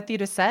bring them with you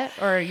to set,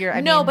 or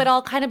but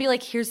I'll kind of be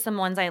like, here's some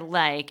ones I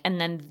like, and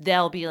then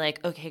they'll be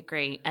like, okay,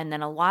 great. And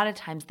then a lot of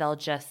times they'll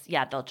just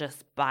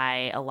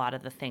buy a lot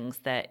of the things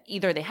that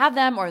either they have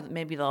them, or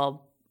maybe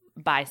they'll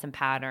buy some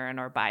Pattern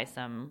or buy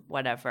some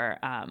whatever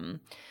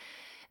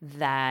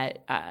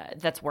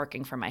that's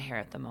working for my hair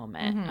at the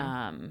moment.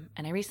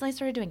 And I recently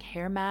started doing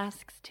hair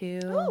masks too.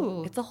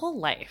 Ooh. It's a whole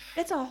life.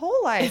 It's a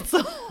whole life. It's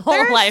a whole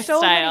There's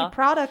lifestyle. so many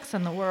products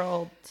in the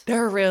world.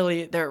 There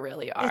really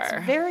are.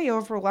 It's very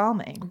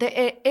overwhelming.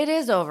 It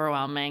is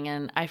overwhelming,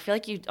 and I feel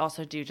like you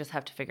also do just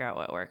have to figure out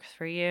what works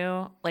for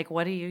you.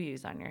 What do you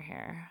use on your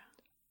hair?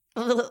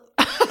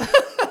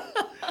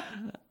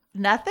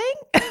 Nothing?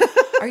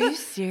 Are you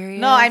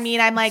serious? No, I mean,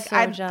 I'm so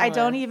I jealous.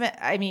 don't even,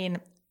 I mean,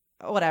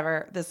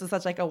 whatever. This is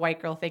such a white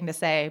girl thing to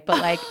say,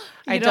 but I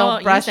don't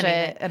don't brush use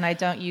anything. it, and I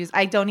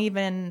don't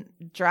even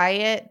dry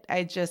it.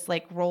 I just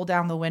roll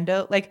down the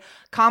window.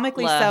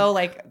 Comically Love.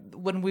 so,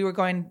 when we were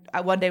going,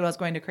 one day when I was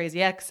going to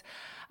Crazy X,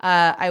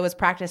 I was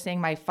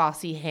practicing my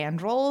Fosse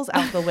hand rolls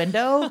out the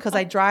window because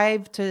I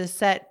drive to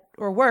set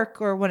or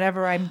work or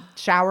whenever I'm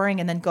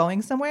showering and then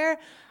going somewhere.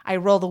 I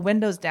roll the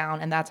windows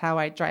down, and that's how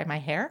I dry my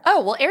hair.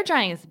 Oh, well, air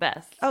drying is the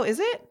best. Oh, is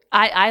it?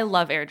 I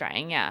love air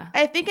drying, yeah.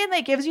 I think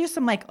it gives you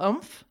some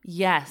oomph.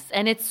 Yes,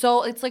 and it's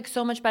so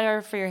much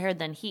better for your hair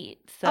than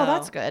heat. So, Oh,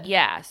 that's good.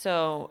 Yeah,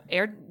 so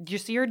you're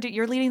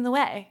leading the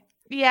way.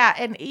 Yeah,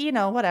 and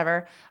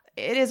whatever.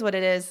 It is what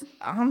it is.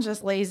 I'm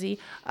just lazy.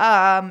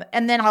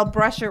 And then I'll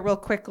brush it real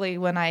quickly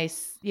when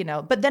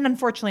but then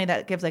unfortunately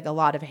that gives a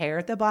lot of hair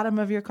at the bottom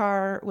of your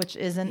car, which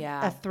isn't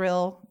a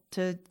thrill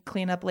to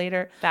clean up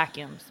later.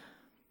 Vacuums.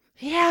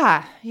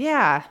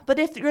 Yeah. But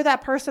if you're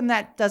that person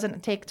that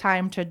doesn't take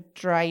time to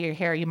dry your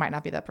hair, you might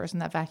not be that person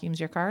that vacuums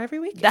your car every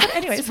week. But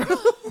anyways,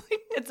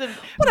 it's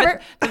whatever.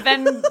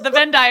 The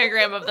Venn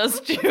diagram of those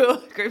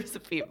two groups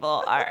of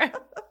people are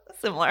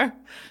similar.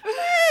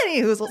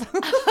 Anywho,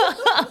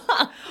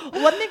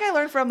 one thing I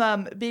learned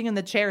from being in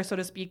the chair, so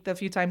to speak, the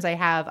few times I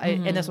have,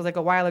 and this was a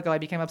while ago, I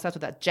became obsessed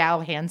with that Jow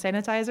hand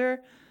sanitizer.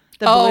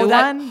 The blue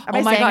one. Am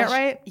I saying it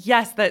right?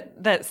 Yes,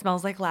 that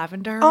smells like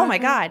lavender. Oh my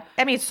God.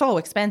 I mean, it's so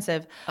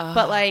expensive.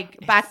 But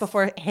back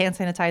before hand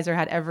sanitizer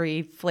had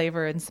every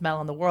flavor and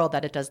smell in the world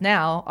that it does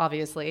now,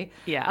 obviously.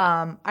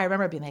 Yeah. I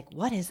remember being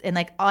what is,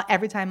 and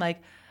every time a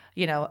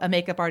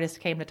makeup artist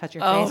came to touch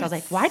your face, I was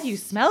like, why do you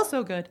smell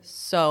so good?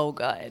 So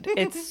good.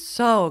 It's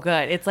so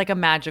good. It's like a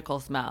magical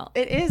smell.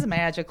 It is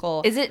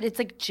magical. Is it? It's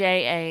like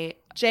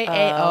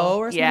JAO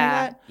or something like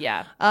that.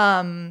 Yeah.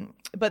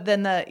 But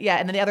then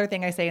and then the other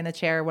thing I say in the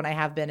chair when I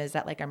have been is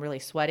that like I'm really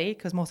sweaty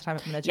because most of the time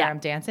if I'm in the chair I'm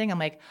dancing. I'm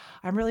like,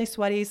 I'm really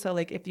sweaty. So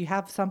like if you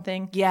have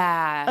something.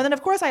 Yeah. And then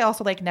of course I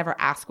also like never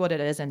ask what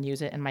it is and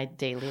use it in my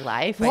daily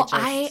life. Well,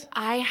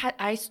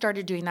 I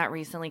started doing that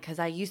recently because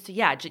I used to,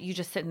 you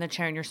just sit in the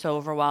chair and you're so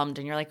overwhelmed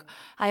and you're like,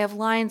 I have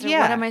lines or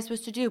what am I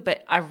supposed to do?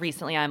 But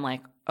recently I'm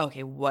like,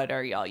 okay, what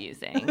are y'all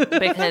using?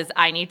 Because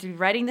I need to be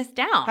writing this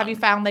down. Have you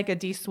found like a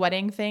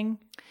de-sweating thing?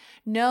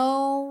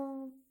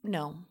 No.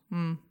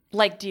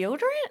 Like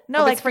deodorant?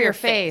 No, like for your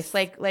face.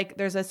 Like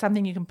there's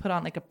something you can put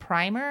on like a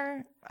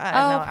primer.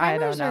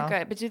 Primers are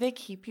good, but do they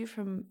keep you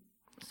from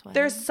sweating?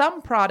 There's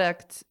some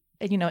product,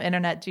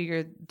 internet, do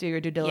your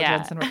due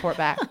diligence and report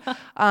back.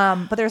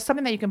 But there's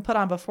something that you can put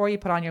on before you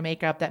put on your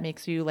makeup that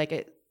makes you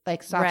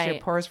stops your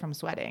pores from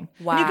sweating.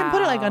 Wow. And you can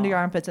put it like under your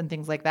armpits and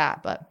things like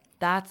that. But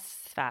that's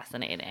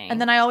fascinating. And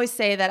then I always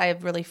say that I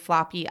have really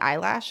floppy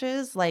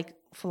eyelashes, like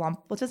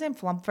what's his name?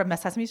 Flump from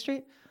Sesame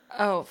Street.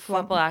 Oh,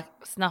 Snuffleupagus?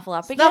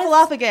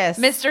 Snuffleupagus.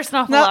 Mr.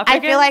 Snuffleupagus? No, I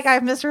feel like I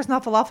have Mr.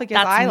 Snuffleupagus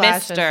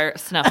eyelashes.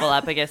 That's Mr.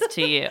 Snuffleupagus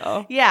to you.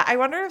 Yeah, I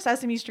wonder if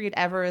Sesame Street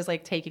ever is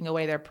like taking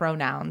away their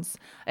pronouns.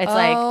 It's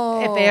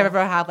like if they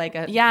ever have like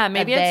a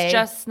maybe it's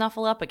just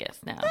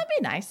Snuffleupagus now. That'd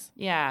be nice.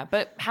 Yeah,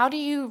 but how do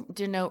you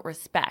denote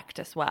respect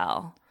as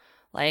well?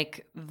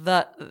 Like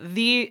the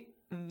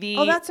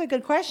Oh, that's a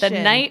good question.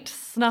 The Knight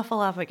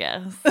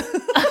Snuffleupagus.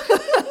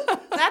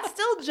 That's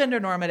still gender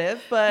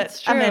normative,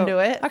 but I'm into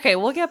it. Okay,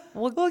 we'll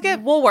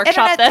workshop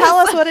Internet, this. Tell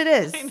us what it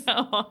is. I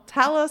know.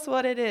 Tell us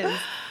what it is.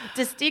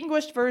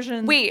 Distinguished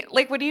versions. Wait,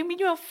 like what do you mean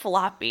you have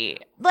floppy?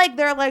 Like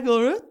they're like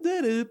like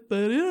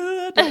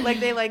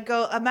they like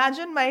go.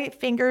 Imagine my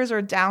fingers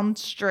are down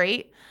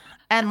straight,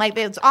 and like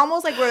it's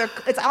almost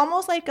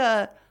like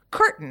a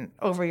curtain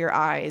over your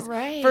eyes,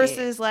 right?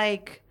 Versus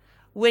like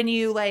when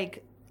you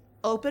like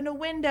open a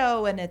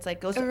window and it's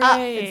like goes up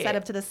instead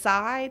of to the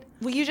side.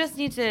 Well, you just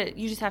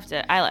have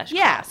to eyelash.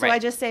 Yeah. So I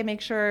just say, make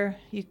sure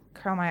you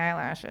curl my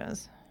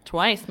eyelashes.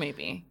 Twice,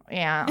 maybe.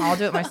 Yeah, I'll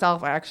do it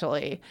myself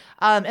actually.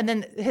 And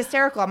then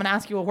hysterical. I'm gonna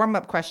ask you a warm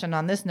up question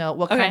on this note.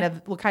 What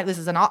kind? This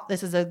is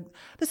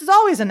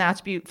always an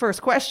attribute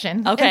first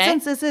question. Okay.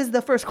 And since this is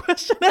the first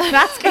question I'm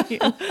asking you,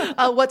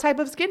 what type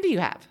of skin do you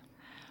have?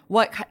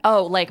 Like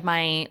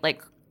my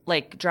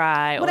like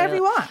dry. Whatever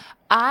you want.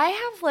 I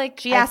have like.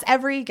 She asks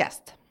every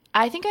guest.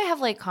 I think I have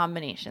like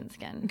combination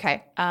skin.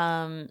 Okay.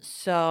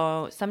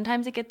 So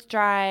sometimes it gets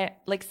dry.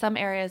 Like some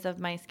areas of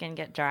my skin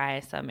get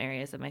dry. Some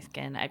areas of my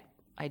skin I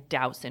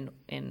douse in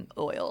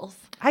oils.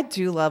 I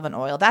do love an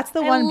oil. That's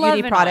the one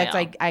beauty product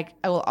I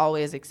will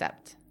always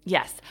accept.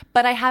 Yes,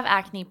 but I have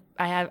acne.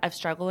 I've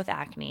struggled with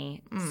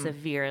acne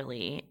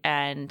severely,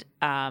 and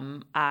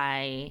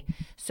I've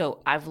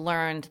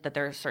learned that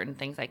there are certain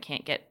things I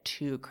can't get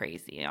too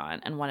crazy on,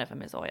 and one of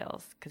them is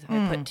oils. Because if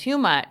I put too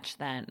much,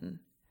 then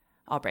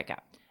I'll break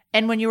out.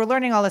 And when you were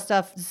learning all this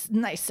stuff,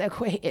 nice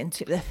segue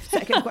into the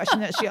second question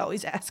that she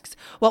always asks.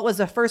 What was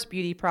the first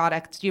beauty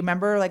product? Do you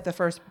remember like the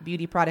first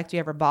beauty product you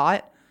ever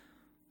bought?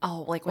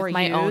 Oh, like with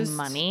my own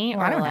money?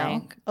 Or I don't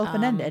know.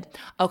 Open-ended.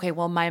 Okay,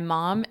 well, my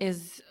mom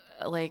is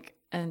like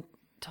a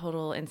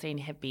total insane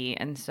hippie.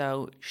 And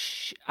so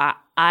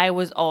I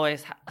was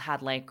always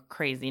had like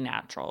crazy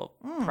natural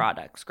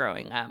products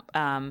growing up.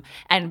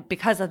 And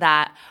because of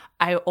that,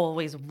 I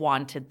always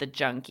wanted the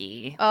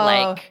junky,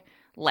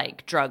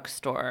 like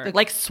drugstore,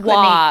 like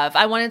Suave.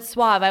 I wanted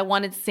Suave. I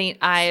wanted St.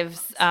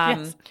 Ives,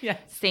 apricot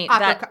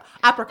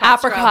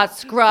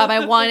scrub.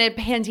 I wanted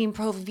Pantene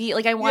Pro V.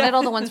 Like I wanted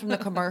all the ones from the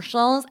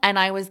commercials, and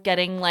I was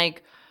getting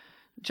like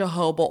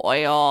jojoba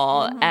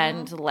oil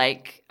and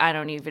like I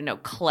don't even know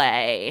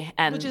clay,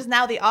 and which is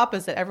now the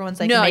opposite. Everyone's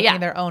like making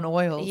their own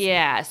oils.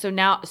 Yeah. So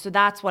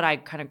that's what I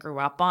kind of grew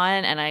up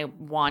on, and I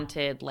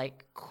wanted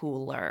like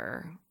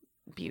cooler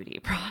beauty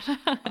product.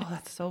 Oh,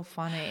 that's so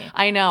funny.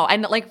 I know.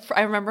 And like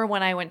I remember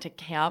when I went to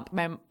camp,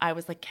 I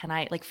was like, can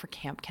I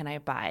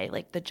buy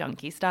like the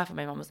junky stuff? And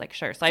my mom was like,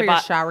 sure. So I bought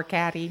your shower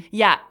caddy.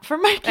 Yeah, for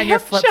my camp and your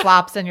flip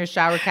flops and your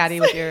shower caddy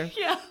with your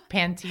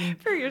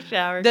Pantene for your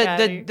shower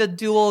caddy. The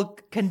dual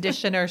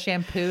conditioner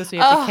shampoo, so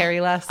you have to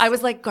carry less. I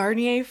was like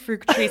Garnier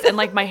Fructis, and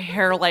like my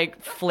hair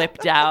like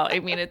flipped out. I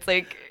mean, it's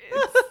like.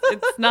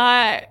 It's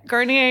not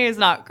Garnier is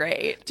not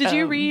great. Did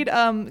you read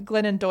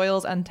Glennon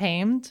Doyle's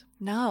Untamed?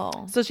 No.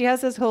 So she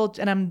has this whole,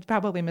 and I'm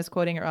probably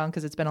misquoting it wrong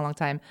because it's been a long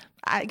time.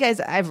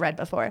 I've read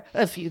before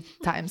a few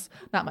times,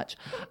 not much.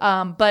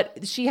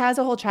 But she has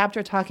a whole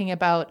chapter talking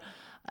about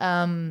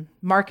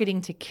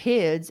marketing to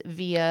kids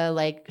via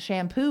like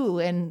shampoo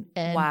and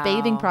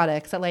bathing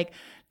products. That like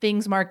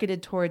things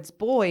marketed towards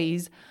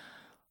boys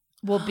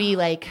will be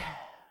like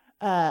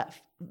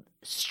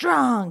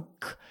strong,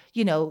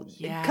 you know,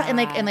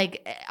 and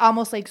like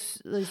almost like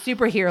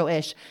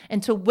superhero-ish.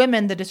 And to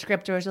women, the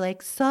descriptors are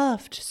like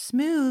soft,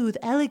 smooth,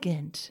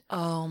 elegant.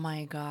 Oh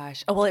my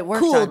gosh. Oh, well, it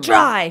works. Cool,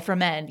 dry for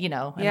men, you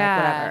know, and like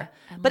whatever.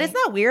 And but it's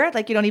not weird.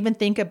 Like you don't even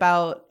think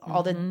about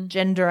all the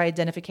gender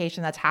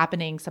identification that's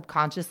happening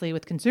subconsciously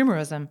with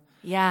consumerism.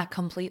 Yeah,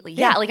 completely.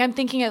 Yeah, like I'm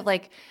thinking of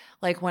like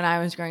when I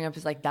was growing up,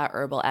 is like that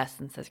Herbal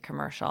Essences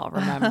commercial,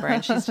 remember?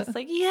 And she's just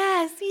like,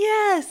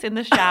 yes, in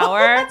the shower.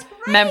 Oh, that's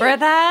right. Remember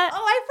that?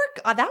 Oh, I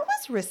forgot. That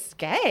was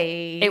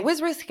risque. It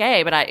was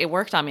risque, but it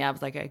worked on me. I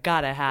was like, I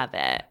gotta have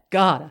it.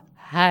 Gotta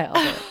have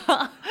it.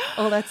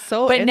 Oh, that's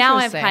so But interesting. now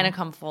I've kind of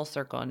come full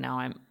circle, and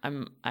now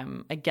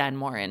I'm again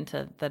more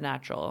into the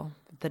natural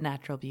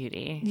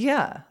beauty.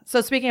 Yeah. So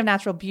speaking of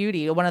natural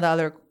beauty, one of the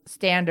other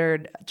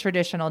standard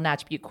traditional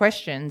Natch Beauty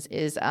questions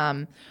is,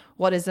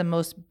 what is the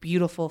most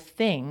beautiful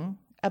thing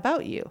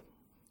about you?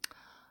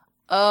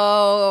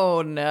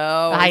 Oh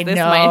no! I is this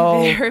know.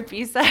 My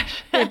therapy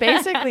session? It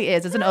basically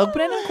is. It's an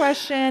open-ended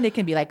question. It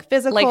can be like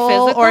physical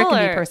or it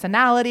can be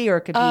personality, or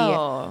it could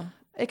be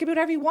it could be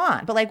whatever you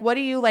want. But like, what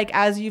do you like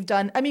as you've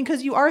done? I mean,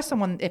 because you are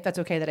someone, if that's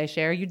okay that I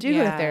share, you do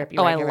go to therapy.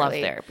 Oh, regularly. I love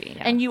therapy.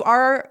 Yeah. And you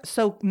are,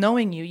 so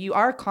knowing you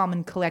are calm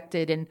and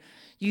collected, and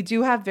you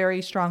do have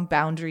very strong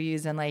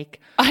boundaries, and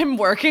like I'm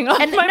working on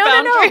my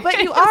boundaries. No,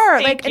 but you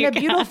are like in a Kat.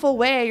 beautiful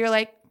way. You're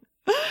like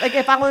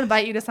if I will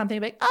invite you to something,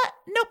 you'll be like,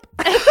 nope.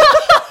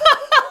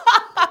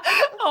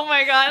 Oh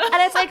my God.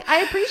 And it's like,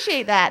 I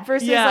appreciate that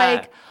versus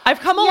like, I've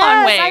come a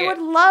long way. I would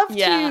love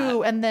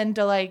to. And then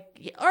to like,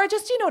 or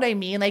just, you know what I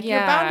mean? Like your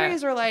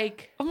boundaries are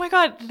like. Oh my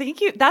God. Thank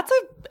you. That's an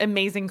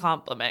amazing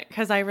compliment,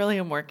 because I really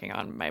am working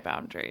on my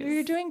boundaries.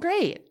 You're doing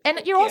great.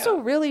 And you're also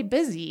really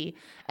busy.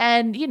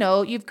 And you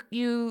know,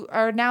 you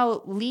are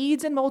now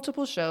leads in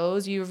multiple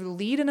shows. You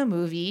lead in a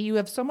movie. You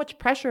have so much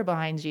pressure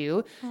behind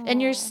you. Aww.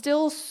 And you're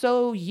still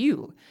so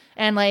you.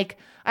 And like,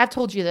 I've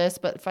told you this,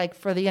 but like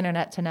for the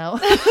internet to know.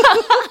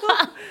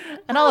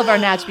 And all of our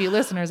Natch Beauty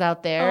listeners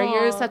out there,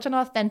 you're such an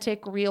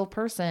authentic, real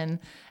person,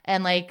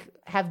 and like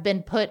have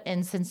been put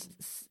in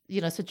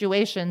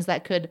situations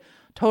that could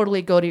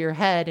totally go to your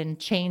head and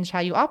change how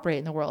you operate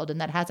in the world, and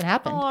that hasn't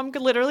happened. Oh, I'm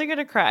literally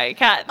gonna cry,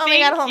 Kat. Oh my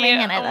God, hold my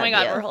hand. Oh my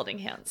God, we're holding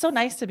hands. So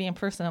nice to be in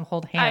person and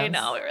hold hands. I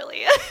know, it really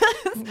is.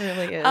 It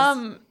really is.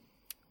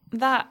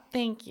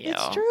 Thank you.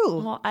 It's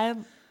true.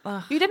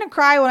 Well, you didn't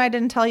cry when I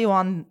didn't tell you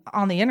on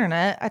the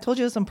internet. I told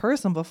you this in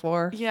person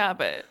before. Yeah,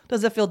 but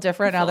does it feel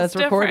different now that's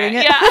recording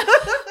it? Yeah.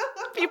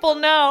 People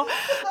know.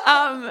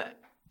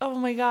 Oh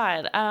my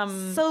God.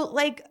 So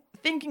like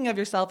thinking of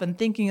yourself and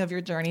thinking of your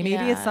journey,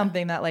 maybe it's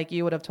something that like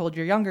you would have told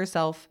your younger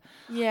self.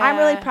 Yeah. I'm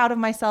really proud of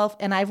myself,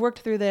 and I've worked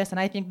through this, and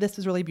I think this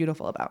is really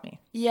beautiful about me.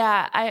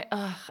 Yeah.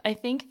 I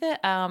think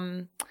that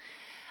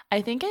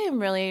I think I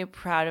am really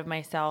proud of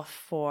myself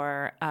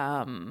for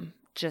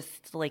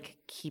just like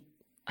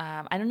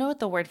I don't know what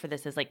the word for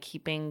this is, like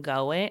keeping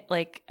going,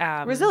 like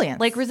resilience.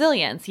 Like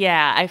resilience.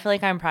 Yeah. I feel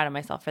like I'm proud of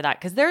myself for that,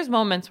 because there's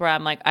moments where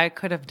I'm like, I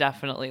could have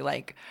definitely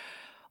like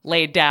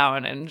laid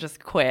down and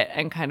just quit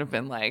and kind of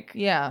been like,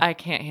 I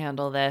can't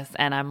handle this.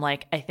 And I'm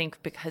like, I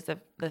think because of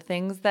the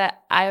things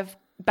that I've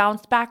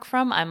bounced back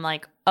from, I'm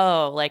like,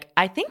 oh, like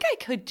I think I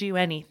could do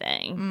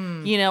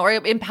anything, you know, or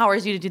it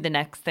empowers you to do the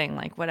next thing,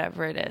 like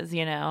whatever it is,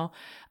 you know.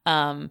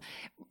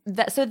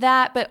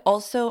 But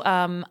also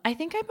I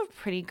think I'm a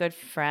pretty good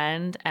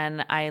friend,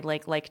 and I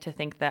like to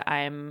think that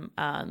I'm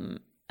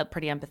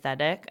pretty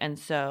empathetic, and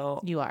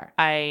so you are.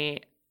 I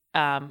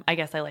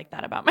guess I like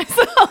that about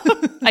myself.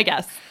 I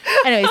guess.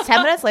 Anyways,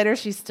 10 minutes later,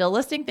 she's still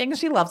listing things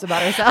she loves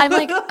about herself. I'm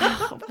like,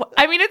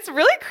 I mean, it's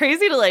really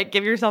crazy to like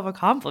give yourself a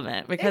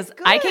compliment, because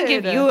I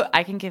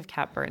can give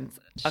Kat Burns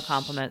a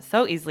compliment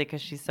so easily,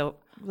 because she's so.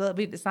 Well,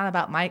 it's not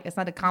about it's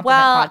not a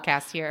compliment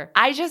podcast here.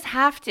 I just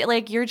have to,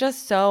 like, you're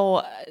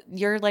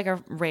like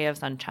a ray of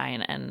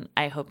sunshine, and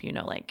I hope you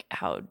know, like,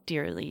 how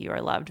dearly you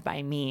are loved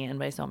by me and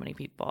by so many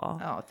people.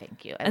 Oh,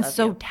 thank you. And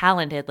so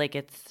talented, like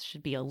it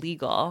should be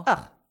illegal.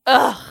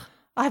 Ugh.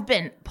 I've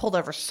been pulled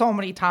over so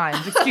many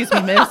times. Excuse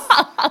me, miss.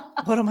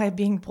 What am I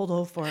being pulled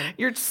over for?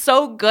 You're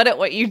so good at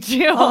what you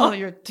do. Oh,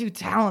 you're too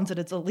talented.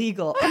 It's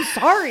illegal. I'm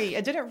sorry.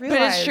 I didn't realize.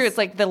 But it's true. It's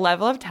like the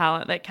level of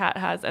talent that Kat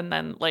has, and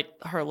then like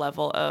her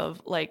level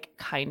of like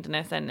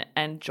kindness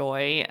and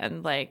joy,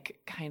 and like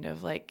kind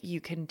of like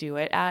you can do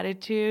it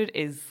attitude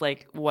is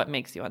like what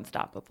makes you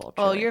unstoppable.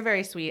 Truly. Oh, you're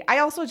very sweet. I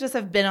also just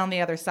have been on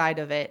the other side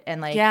of it,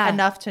 and like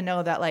enough to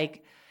know that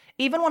like,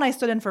 even when I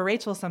stood in for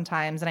Rachel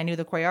sometimes and I knew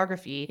the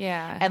choreography,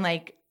 and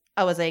like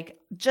I was like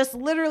just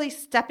literally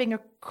stepping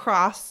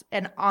across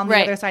and on the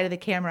other side of the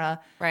camera,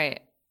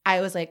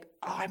 I was like,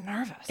 oh, I'm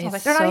nervous. I was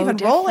like, they're not even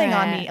rolling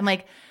on me, and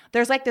like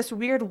there's like this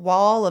weird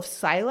wall of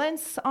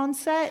silence on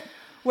set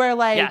where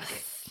like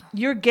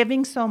you're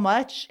giving so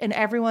much and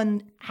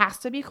everyone has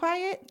to be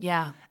quiet.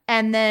 Yeah,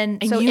 and then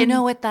so you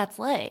know what that's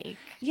like.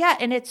 Yeah,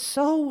 and it's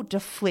so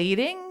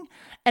deflating.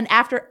 And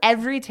after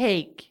every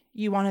take,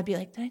 you want to be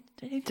like,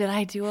 did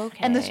I do okay?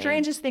 And the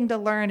strangest thing to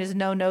learn is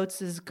no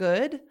notes is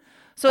good.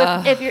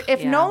 So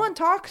if no one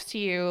talks to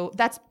you,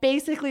 that's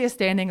basically a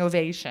standing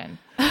ovation.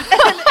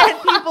 and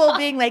people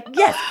being like,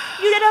 yes,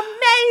 you did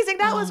amazing.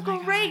 That was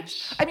great.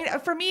 Gosh. I mean,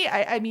 for me,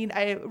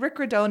 Rick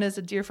Radone is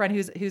a dear friend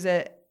who's he's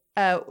an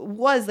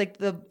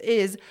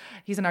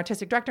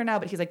artistic director now,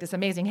 but he's like this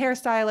amazing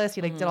hairstylist.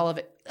 He like did all of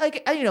it,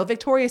 like,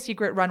 Victoria's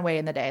Secret runway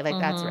in the day, like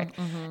that's Rick.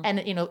 And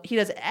he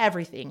does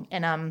everything.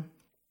 And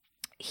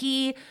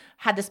he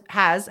has this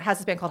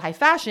band called High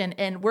Fashion,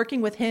 and working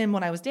with him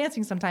when I was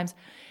dancing, sometimes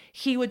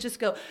he would just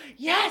go,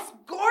 yes,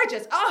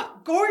 gorgeous, oh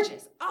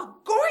gorgeous, oh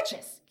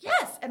gorgeous,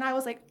 yes. And I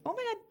was like, oh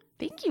my God,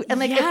 thank you. And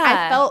like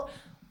I felt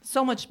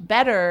so much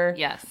better.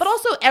 Yes. But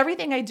also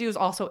everything I do is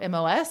also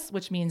MOS,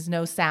 which means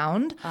no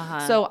sound.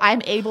 So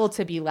I'm able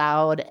to be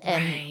loud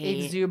and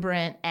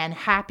exuberant and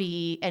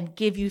happy and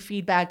give you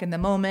feedback in the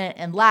moment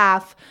and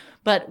laugh.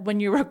 But when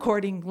you're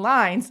recording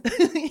lines,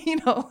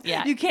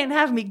 you can't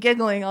have me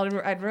giggling.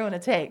 I'd ruin a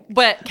take.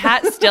 But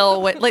Kat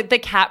still like the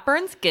Kat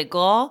Burns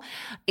giggle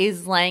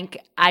is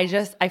like, I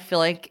feel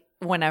like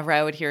whenever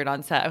I would hear it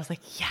on set, I was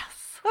like, yes.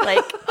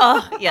 Like,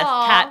 oh yes,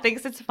 Kat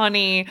thinks it's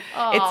funny.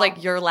 It's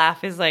like your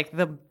laugh is like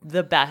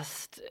the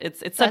best.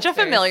 It's such a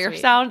familiar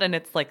sound, and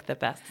it's like the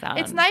best sound.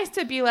 It's nice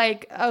to be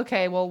like,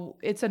 okay, well,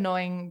 it's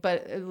annoying,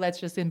 but let's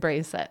just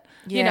embrace it.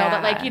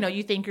 That like,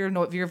 you think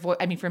your voice.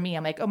 I mean, for me,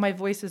 I'm like, oh, my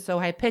voice is so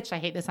high pitched. I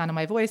hate the sound of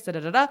my voice. Da da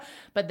da da.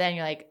 But then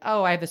you're like,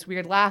 oh, I have this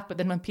weird laugh. But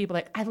then when people are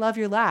like, I love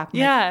your laugh. I'm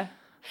like,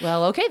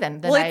 well, okay,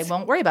 then I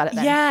won't worry about it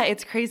then. Yeah,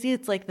 it's crazy.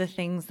 It's like the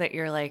things that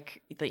you're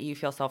like, that you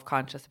feel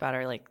self-conscious about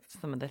are like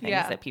some of the things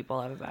that people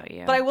love about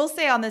you. But I will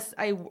say on this,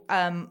 I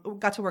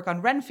got to work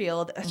on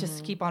Renfield.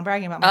 Just keep on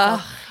bragging about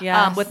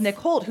myself. With Nick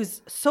Holt,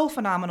 who's so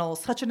phenomenal,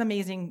 such an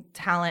amazing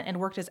talent,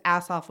 and worked his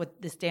ass off with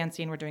this dance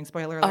scene we're doing.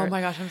 Spoiler alert. Oh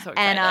my gosh, I'm so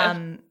excited.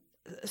 And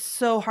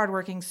so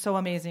hardworking, so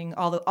amazing.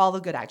 All the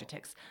good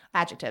adjectives.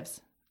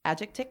 Adjectives.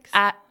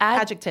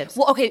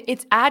 Well, okay,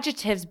 it's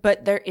adjectives,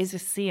 but there is a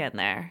C in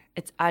there.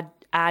 It's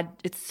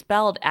it's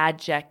spelled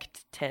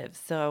adjective,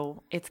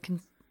 so is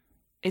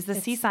the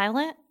C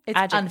silent? It's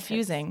adjectives.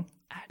 confusing.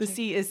 The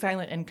C is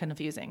silent and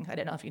confusing. I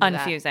didn't know if you knew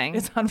Unfusing. That.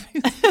 It's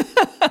confusing.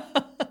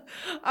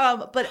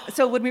 But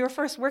so when we were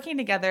first working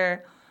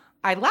together,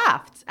 I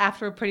laughed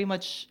after pretty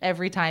much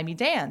every time he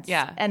danced.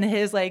 Yeah. And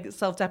his like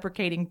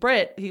self-deprecating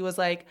Brit, he was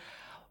like,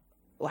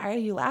 why are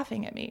you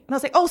laughing at me? And I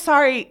was like, oh,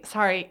 sorry.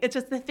 It's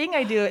just the thing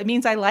I do. It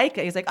means I like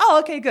it. He's like, oh,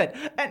 okay, good.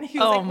 And he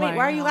was like, wait,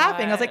 why are you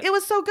laughing? I was like, it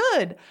was so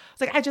good. I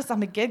was like,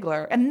 I'm a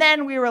giggler. And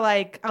then I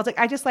was like,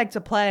 I just like to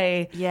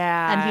play.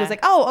 Yeah. And he was like,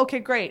 oh, okay,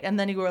 great. And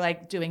then we were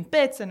like doing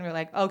bits, and we were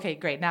like, okay,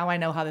 great. Now I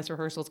know how this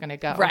rehearsal is going to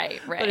go. Right.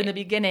 But in the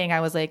beginning,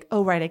 I was like,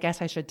 oh, right, I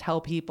guess I should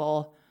tell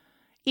people,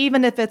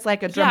 even if it's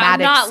like a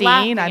dramatic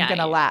scene, I'm going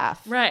to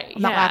laugh. Right.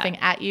 I'm not laughing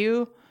at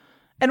you.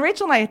 And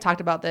Rachel and I had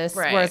talked about this,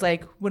 right. Whereas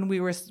like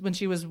when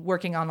she was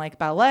working on like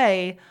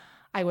ballet,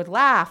 I would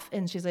laugh,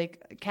 and she's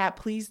like, Kat,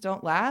 please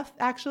don't laugh,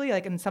 actually.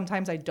 Like, and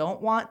sometimes I don't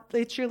want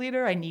the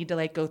cheerleader. I need to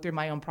like go through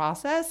my own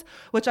process,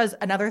 which is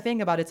another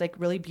thing about it's like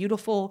really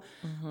beautiful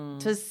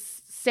to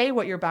say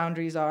what your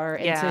boundaries are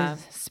and to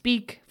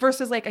speak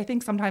versus like, I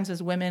think sometimes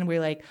as women,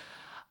 we're like,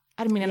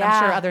 I mean, and I'm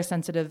sure other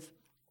sensitive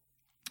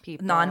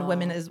people.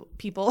 Non-women is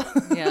people.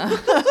 Yeah.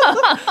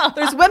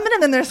 There's women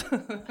and then there's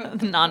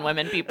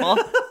non-women people.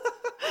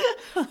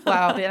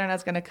 Wow, the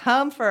internet's going to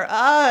come for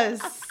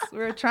us.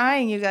 We're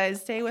trying, you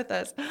guys. Stay with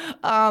us.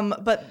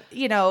 But,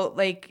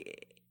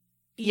 like,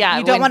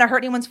 you don't want to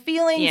hurt anyone's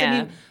feelings,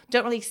 and you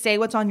don't really say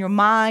what's on your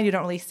mind. You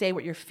don't really say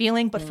what you're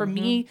feeling. But for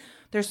me,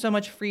 there's so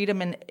much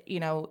freedom. And,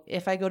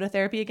 if I go to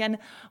therapy again,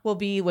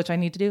 which I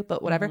need to do,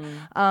 but whatever,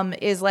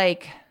 is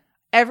like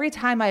every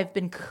time I've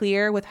been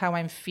clear with how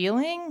I'm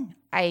feeling,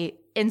 I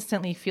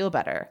instantly feel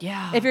better.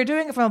 Yeah. If you're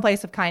doing it from a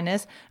place of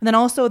kindness, and then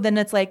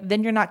it's like,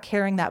 then you're not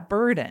carrying that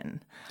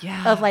burden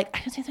of like,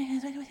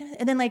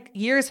 and then like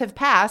years have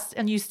passed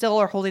and you still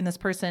are holding this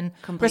person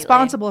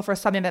responsible for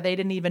something that they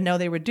didn't even know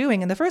they were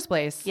doing in the first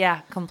place.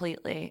 Yeah,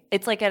 completely.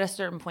 It's like at a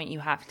certain point you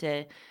have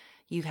to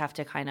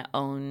kind of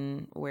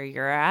own where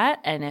you're at.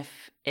 And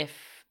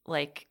if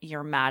like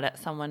you're mad at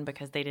someone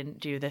because they didn't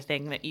do the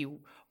thing that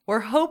you were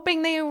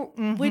hoping they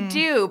would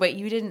do, but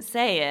you didn't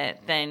say it,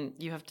 then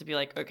you have to be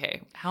like,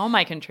 okay, how am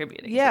I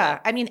contributing? Yeah.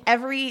 I mean,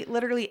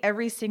 literally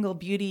every single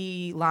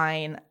beauty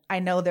line, I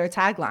know their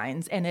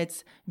taglines, and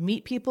it's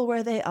meet people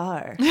where they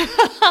are.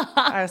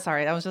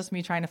 Sorry, that was just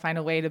me trying to find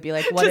a way to be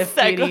like, what if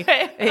beauty,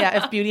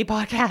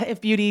 if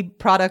beauty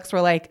products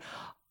were like,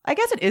 I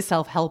guess it is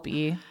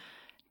self-helpy.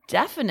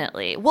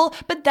 Definitely. Well,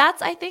 but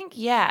that's, I think,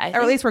 or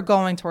at least we're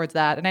going towards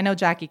that. And I know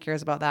Jackie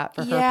cares about that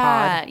for her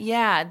pod.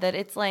 Yeah, that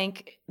it's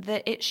like,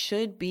 that it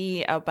should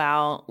be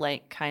about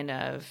like kind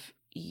of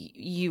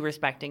you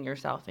respecting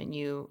yourself and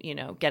you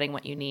getting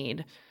what you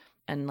need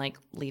and like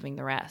leaving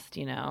the rest,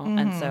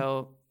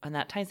 and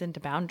that ties into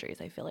boundaries,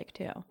 I feel like,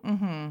 too.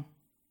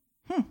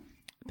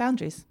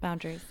 Boundaries.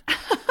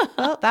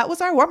 Well, that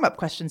was our warm-up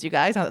questions, you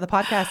guys. Now that the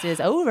podcast is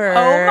over.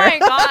 Oh my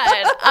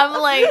God.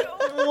 I'm like,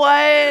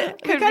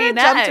 what could be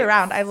next? Jumped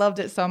around. I loved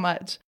it so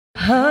much.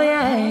 Oh,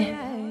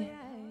 yeah.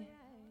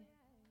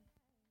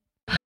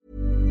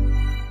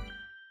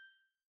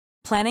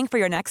 Planning for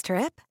your next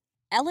trip?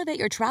 Elevate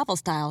your travel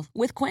style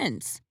with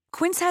Quince.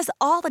 Quince has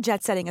all the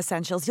jet-setting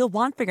essentials you'll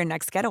want for your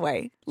next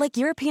getaway, like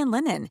European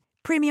linen,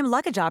 premium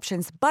luggage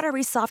options,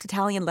 buttery soft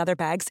Italian leather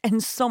bags,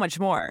 and so much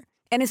more.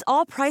 And is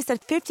all priced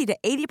at 50 to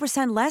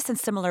 80% less than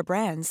similar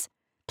brands.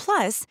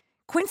 Plus,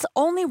 Quince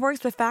only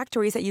works with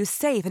factories that use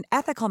safe and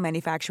ethical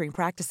manufacturing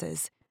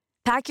practices.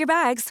 Pack your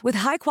bags with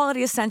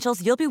high-quality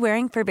essentials you'll be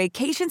wearing for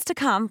vacations to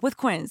come with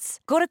Quince.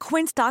 Go to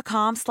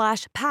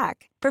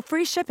quince.com/pack for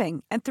free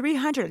shipping and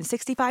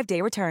 365-day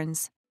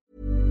returns.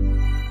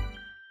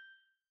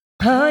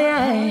 Oh,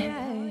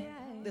 yeah.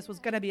 This was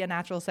going to be a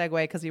natural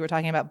segue because you were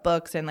talking about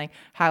books and like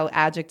how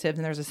adjectives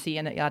and there's a C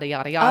in it, yada,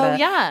 yada, yada. Oh,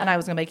 yeah. And I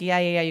was going to be like,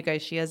 yeah, you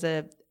guys, she has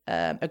a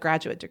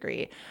graduate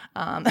degree.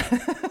 But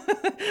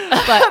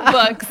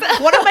Books.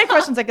 One of my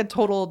questions, like a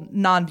total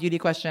non-beauty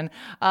question.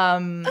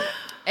 And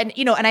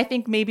I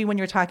think maybe when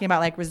you're talking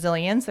about like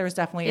resilience, there was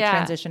definitely a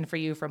transition for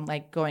you from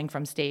like going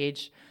from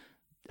theater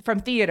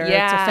to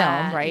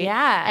film, right?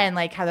 Yeah. And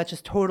like how that's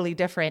just totally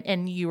different.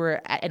 And you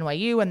were at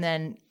NYU and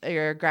then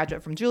you're a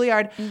graduate from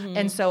Juilliard. Mm-hmm.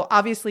 And so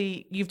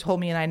obviously you've told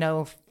me, and I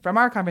know from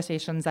our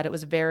conversations that it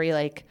was very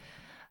like,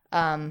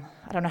 I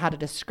don't know how to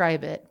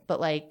describe it, but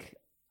like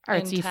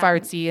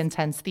artsy-fartsy,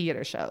 intense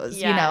theater shows,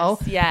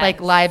 Yes.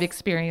 like live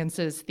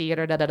experiences,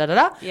 theater,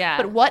 da-da-da-da-da.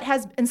 Yeah. But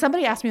and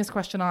somebody asked me this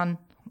question on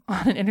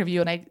an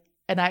interview and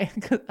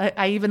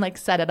I even like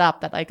set it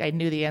up that like I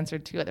knew the answer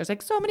to it. There's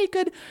like so many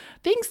good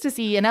things to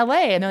see in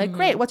LA. And they're like,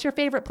 great, what's your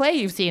favorite play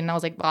you've seen? And I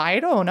was like, well, I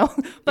don't know.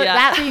 But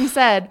that being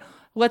said,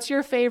 what's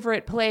your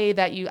favorite play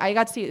that I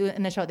got to see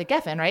in the show at the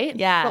Geffen, right?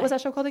 Yeah. What was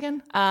that show called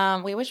again?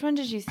 Wait, which one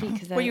did you see?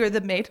 Where you were the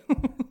maid.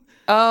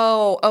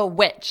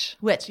 Witch.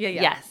 Witch, yeah.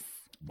 Yes.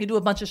 You do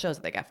a bunch of shows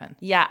at the Geffen.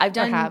 Yeah, I've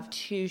done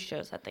 2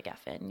 shows at the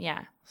Geffen.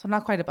 Yeah. So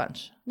not quite a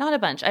bunch. Not a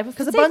bunch.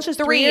 Because a bunch is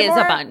 3 or is more?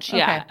 a bunch.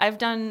 Yeah. Okay. I've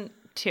done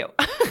 2.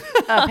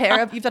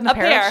 You've done a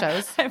pair of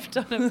shows. I've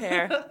done a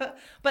pair.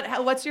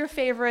 But what's your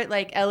favorite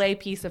like LA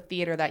piece of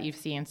theater that you've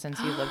seen since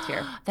you've lived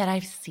here? That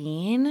I've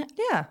seen?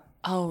 Yeah.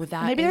 Oh,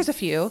 maybe there's a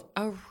few.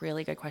 A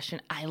really good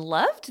question. I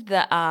loved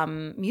the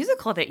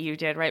musical that you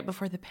did right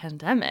before the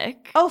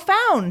pandemic. Oh,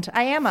 Found.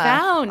 I am a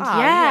Found. Oh,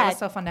 Yeah, it was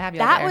so fun to have you.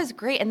 That was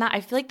great, and I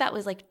feel like that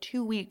was like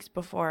 2 weeks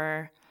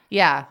before.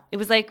 Yeah, it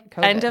was like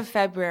COVID. End of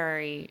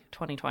February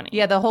 2020.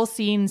 Yeah, the whole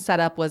scene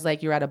setup was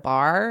like you're at a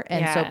bar,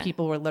 and so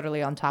people were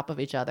literally on top of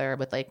each other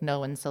with like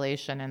no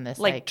insulation and this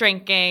like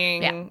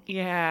drinking.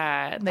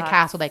 Yeah, the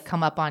cast would like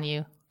come up on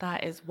you.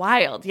 That is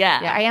wild.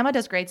 Yeah. Yeah, Ayama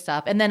does great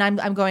stuff. And then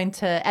I'm going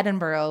to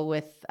Edinburgh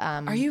with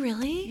Are you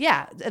really?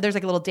 Yeah. There's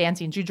like a little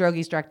dancing. Drew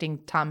Drogi's directing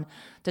Tom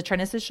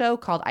DeTrinis' show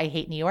called I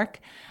Hate New York.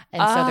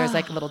 And so there's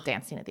like a little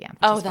dancing at the end.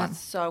 Oh, that's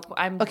so cool.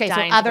 I'm okay. So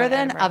dying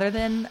other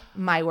than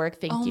my work,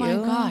 thank you.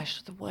 Oh my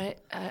gosh. What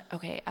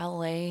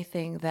LA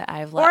thing that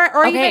I've loved.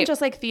 Or even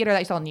just like theater that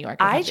you saw in New York.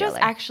 I just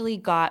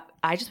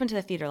went to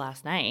the theater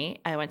last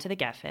night. I went to the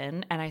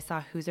Geffen and I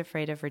saw Who's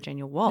Afraid of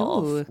Virginia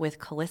Woolf with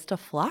Callista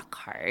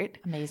Flockhart.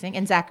 Amazing.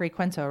 And Zachary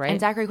Quinto, right? And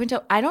Zachary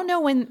Quinto. I don't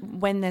know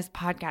when this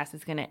podcast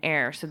is going to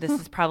air. So this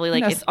is probably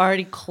like it's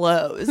already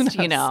closed,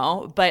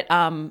 But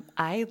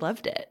I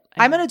loved it.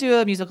 I'm going to do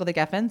a musical at the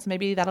Geffen, so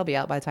maybe that'll be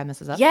out by the time this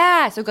is up.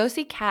 Yeah, so go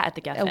see Cat at the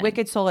Geffen. A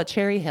Wicked Soul at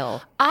Cherry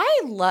Hill.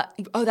 I love...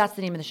 Oh, that's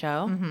the name of the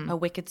show? Mm-hmm. A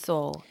Wicked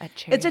Soul at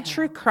Cherry Hill. It's a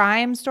true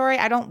crime story.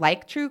 I don't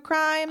like true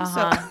crime,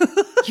 so...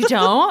 You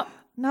don't?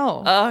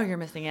 No. Oh, you're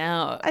missing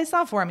out. It's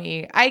not for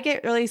me. I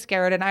get really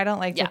scared, and I don't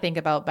like to think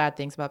about bad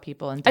things about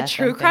people and death. A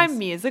true crime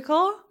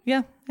musical?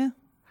 Yeah.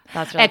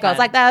 That's really it goes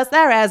like this.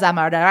 There is a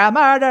murder, a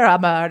murder, a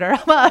murder,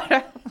 a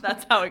murder.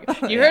 That's how it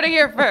goes. You heard it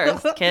here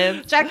first,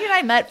 kids. Jackie and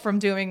I met from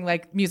doing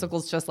like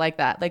musicals just like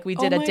that. Like we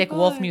did a Dick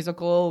Wolf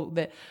musical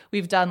that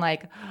we've done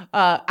like,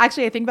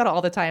 actually I think about it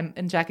all the time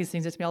and Jackie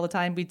sings it to me all the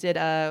time. We did,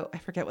 I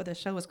forget what this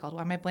show was called.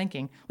 Why am I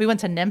blanking? We went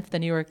to NYMF, the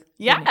New York.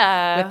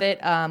 Yeah. With it,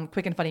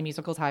 Quick and Funny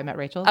Musicals, How I Met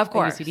Rachel. Of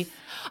course. UCD.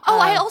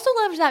 I also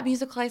loved that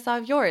musical I saw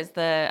of yours,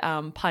 the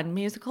pun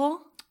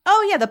musical.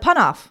 Oh yeah, the Pun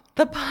Off.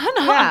 The Pun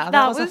Off. Yeah,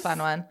 that was a fun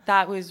one.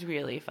 That was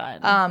really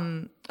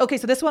fun. Okay,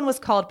 so this one was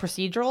called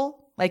Procedural,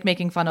 like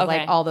making fun of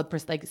like all the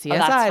like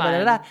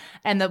CSI,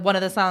 and one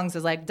of the songs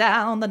is like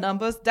down the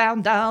numbers,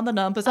 down the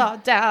numbers are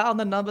down,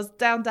 the numbers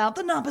down,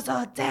 the numbers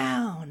are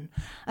down,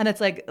 and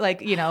it's like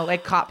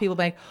cop people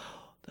like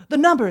the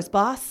numbers,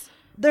 boss.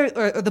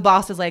 Or the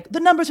boss is like the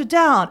numbers are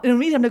down, and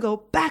we need them to go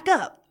back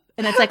up.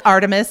 And it's like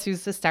Artemis,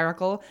 who's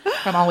hysterical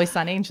from Always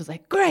Sunny, and she's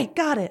like, "Great,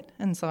 got it."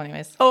 And so,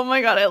 anyways, oh my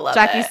god, I love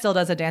Jackie it. still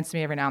does a dance to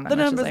me every now and then.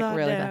 The numbers like are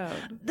really down.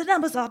 bad. The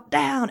numbers are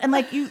down, and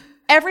like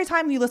every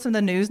time you listen to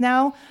the news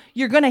now,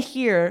 you're gonna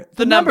hear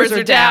the numbers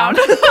are down.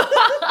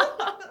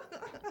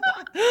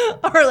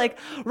 Or like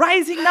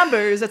rising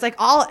numbers. It's like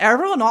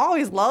everyone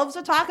always loves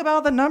to talk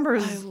about the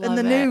numbers in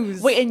the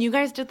news. Wait, and you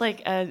guys did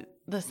like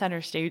the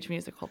Center Stage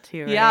musical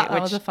too, right? Yeah,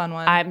 that was a fun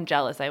one. I'm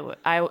jealous.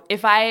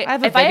 If I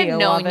had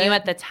known you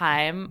at the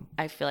time,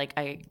 I feel like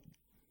I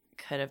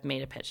could have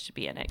made a pitch to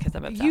be in it because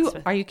I'm obsessed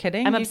with. Are you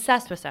kidding? I'm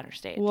obsessed with Center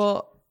Stage.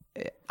 Well,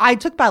 I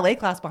took ballet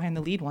class behind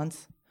the lead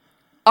once.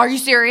 Are you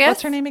serious?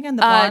 What's her name again?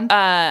 The blonde?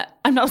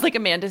 I'm not like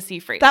Amanda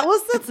Seyfried. That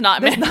was It's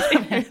not Amanda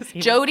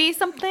Seyfried. Jodie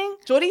something?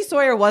 Jodie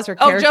Sawyer was her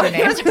character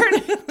name. Was her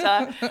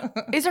name.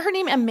 Is her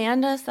name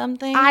Amanda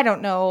something? I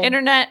don't know.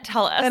 Internet,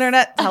 tell us.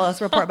 Internet, tell us.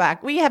 Report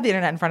back. We have the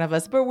internet in front of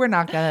us, but we're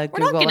not gonna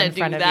Google in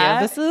front of you.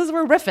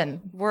 We're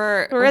riffing.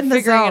 We're in the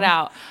figuring zone. it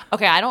out.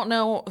 Okay, I don't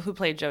know who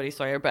played Jodie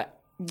Sawyer, but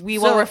we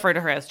will refer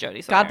to her as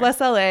Jodie Sawyer. God bless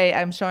LA.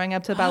 I'm showing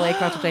up to ballet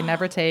class, which I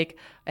never take,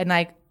 and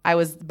I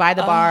was by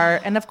the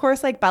bar, and of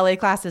course, like ballet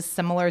class is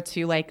similar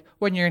to like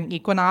when you're in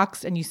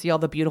Equinox and you see all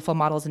the beautiful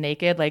models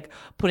naked, like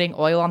putting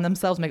oil on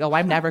themselves. I'm like, oh,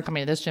 I'm never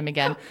coming to this gym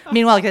again.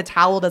 Meanwhile, like the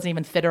towel doesn't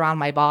even fit around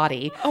my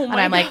body, and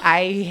I'm like,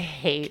 I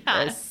hate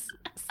this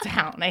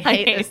town. I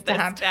hate this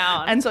town.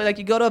 And so like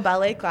you go to a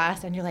ballet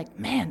class and you're like,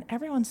 man,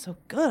 everyone's so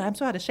good. I'm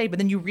so out of shape. But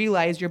then you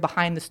realize you're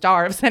behind the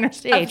star of center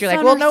stage. You're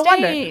like, well, no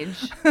wonder. You're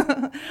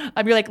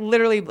like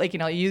literally like,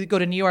 you go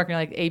to New York and you're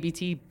like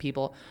ABT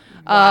people.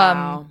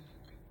 Wow.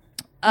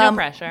 No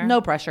pressure.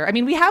 No pressure. I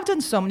mean, we have done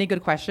so many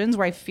good questions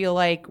where I feel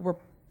like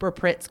we're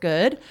pretty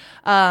good.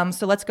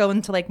 So let's go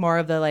into like more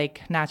of the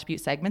like Natch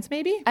Butte segments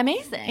maybe.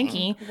 Amazing. Thank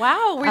you.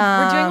 Wow. We're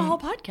doing a whole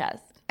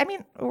podcast. I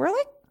mean, we're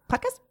like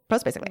podcast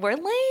pros basically. We're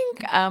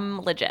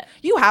like legit.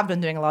 You have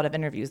been doing a lot of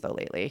interviews though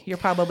lately. You're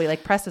probably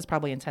like press is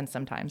probably intense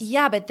sometimes.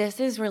 Yeah, but this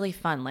is really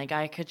fun. Like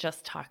I could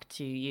just talk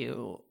to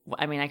you.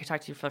 I mean, I could talk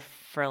to you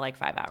for like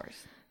 5 hours.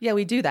 Yeah,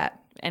 we do that.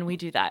 And we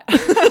do that.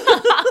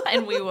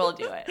 And we will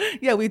do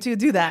it. Yeah, we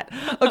do that.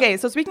 Okay,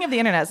 so speaking of the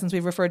internet, since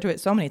we've referred to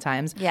it so many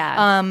times,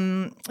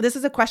 this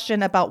is a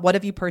question about what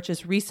have you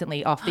purchased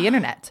recently off the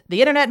internet? The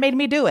internet made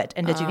me do it.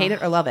 And did you hate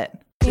it or love it?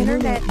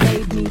 Internet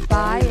made me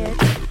buy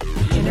it.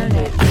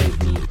 Internet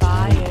made me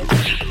buy it.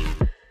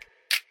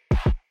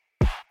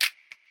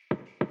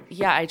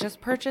 Yeah, I just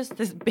purchased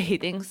this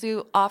bathing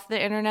suit off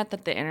the internet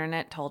that the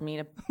internet told me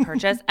to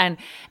purchase. And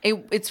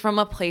it's from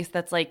a place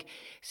that's like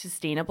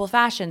sustainable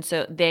fashion.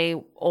 So they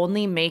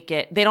only make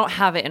it, they don't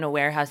have it in a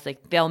warehouse.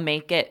 Like they'll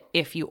make it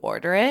if you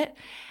order it.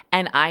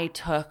 And I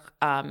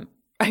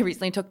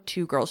recently took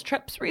 2 girls'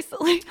 trips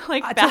recently.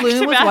 Like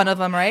Tulum was one of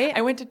them, right?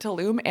 I went to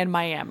Tulum and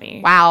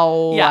Miami.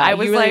 Wow. Yeah, I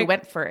was you really like,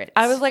 went for it.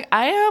 I was like,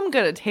 I am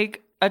going to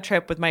take a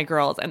trip with my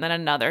girls and then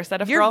another set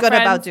of You're girlfriends.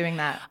 good about doing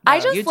that. No,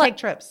 you take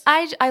trips.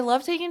 I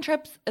love taking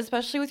trips,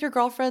 especially with your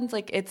girlfriends.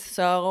 Like it's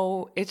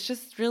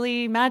just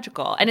really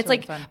magical. And it's really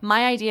like fun.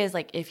 My idea is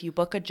like if you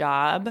book a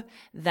job,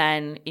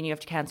 then and you have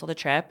to cancel the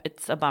trip.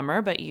 It's a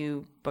bummer, but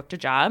you booked a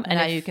job, and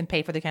now you can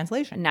pay for the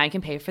cancellation. Now you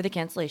can pay for the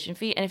cancellation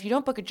fee, and if you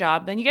don't book a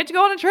job, then you get to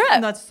go on a trip.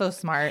 That's so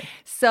smart.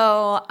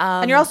 So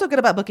and you're also good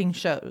about booking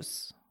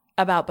shows.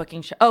 About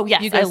booking shows. Oh,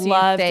 yes. I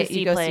love to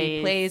see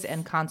plays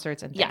and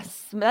concerts and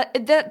things. Yes.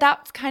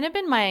 That's kind of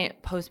been my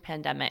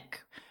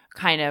post-pandemic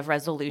kind of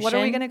resolution. What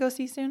are we going to go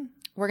see soon?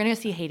 We're going to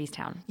go see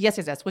Hadestown. Yes,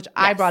 which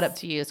I brought up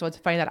to you. So it's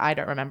funny that I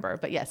don't remember.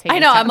 But yes, Hadestown. I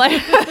know. I'm like,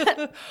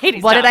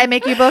 Hadestown. What did I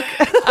make you book?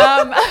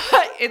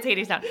 It's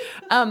Hadestown.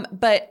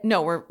 But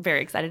no, we're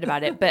very excited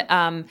about it. But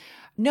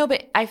no,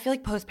 but I feel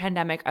like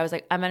post-pandemic, I was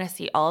like, I'm going to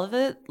see all of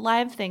the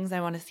live things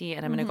I want to see,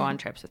 and I'm going to go on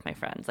trips with my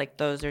friends. Like,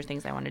 those are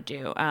things I want to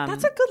do.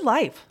 That's a good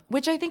life.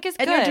 Which I think is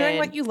good. And you're doing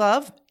what you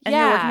love, and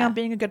you're working on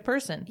being a good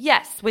person.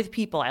 Yes, with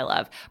people I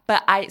love.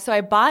 But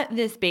I bought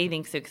this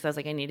bathing suit because I was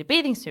like, I need a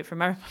bathing suit for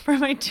my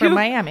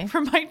Miami.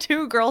 For my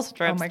 2 girls'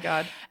 trips. Oh, my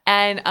God.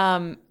 And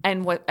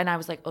I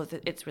was like, oh,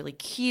 it's really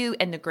cute.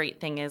 And the great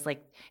thing is,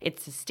 like,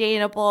 it's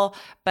sustainable.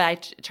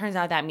 But it turns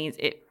out that means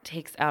it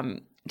takes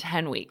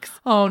 10 weeks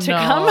to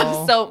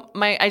come. So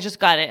I just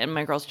got it, and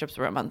my girls' trips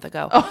were a month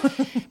ago.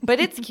 But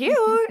it's cute.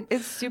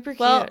 It's super cute.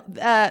 Well,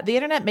 the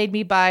internet made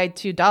me buy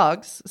 2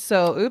 dogs.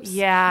 So oops.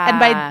 Yeah. And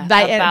by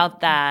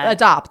that.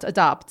 Adopt.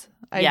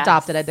 I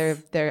adopted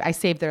it. I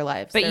saved their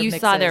lives. But you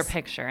saw their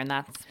picture, and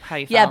that's how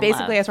you fell in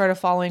basically love. I started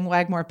following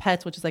Wagmore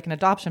Pets, which is like an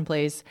adoption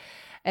place.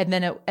 And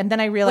then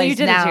I realized you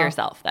did it to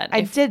yourself then.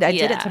 I did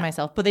it to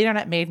myself, but the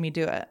internet made me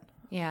do it.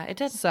 Yeah, it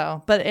did.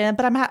 So, but I'm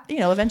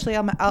eventually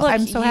I'm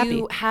so happy.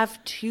 You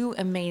have 2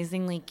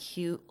 amazingly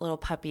cute little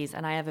puppies,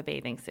 and I have a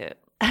bathing suit.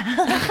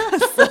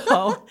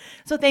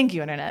 So thank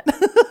you, internet.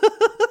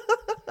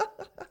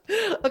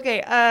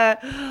 Okay,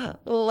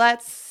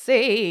 let's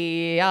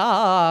see.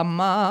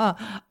 Well,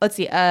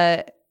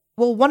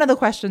 one of the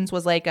questions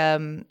was like,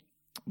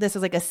 this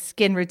is like a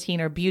skin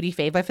routine or beauty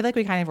fave. I feel like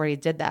we kind of already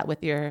did that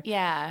with your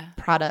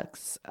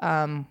products.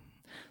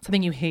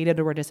 Something you hated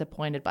or were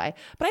disappointed by.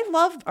 But I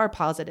love our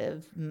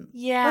positive.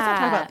 Yeah. Let's not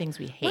talk about things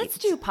we hate. Let's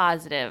do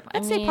positive.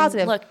 Let's say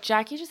positive. Look,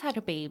 Jackie just had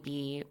a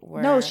baby.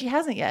 No, she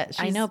hasn't yet.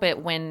 I know,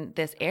 but when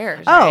this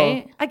airs,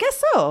 right? I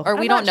guess so. Or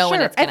we don't know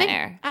when it's going to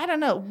air. I don't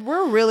know.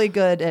 We're really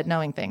good at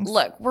knowing things.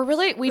 Look,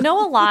 we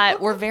know a lot.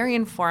 We're very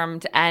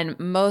informed. And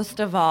most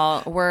of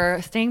all,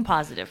 we're staying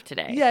positive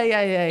today.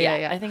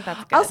 Yeah. I think that's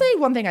good. I'll say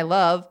one thing I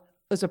love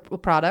is a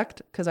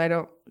product because I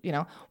don't,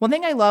 one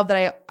thing I love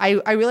that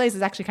I realize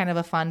is actually kind of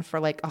a fun for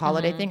like a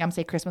holiday thing. I'm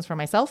say Christmas for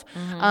myself.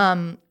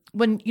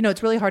 When,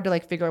 it's really hard to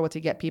like figure out what to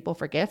get people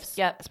for gifts.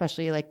 Yep.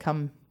 Especially like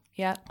come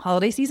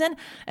holiday season.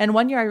 And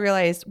one year I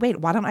realized, wait,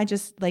 why don't I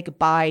just like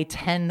buy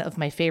 10 of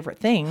my favorite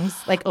things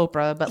like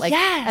Oprah, but like,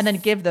 and then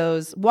give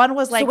those. One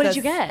was like, so what did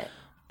you get?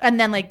 And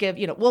then like give,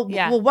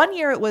 well, 1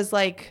 year it was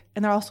like,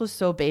 and they're also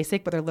so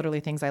basic, but they're literally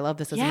things I love.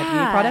 This isn't a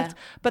beauty product.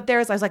 But I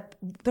was like,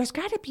 there's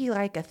got to be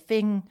like a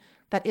thing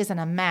that isn't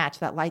a match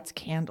that lights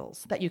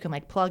candles that you can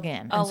like plug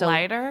in. A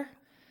lighter?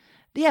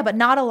 Yeah, but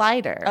not a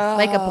lighter.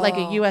 Like a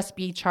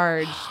USB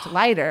charged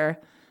lighter.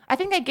 I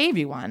think I gave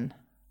you one.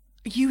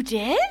 You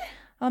did?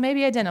 Oh,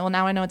 maybe I didn't. Well,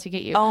 now I know what to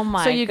get you. Oh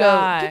my So you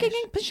gosh. go,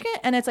 push it,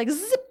 and it's like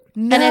zip.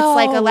 No. And it's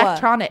like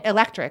electronic.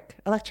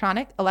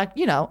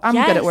 I'm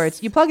good at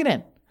words. You plug it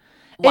in.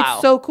 Wow.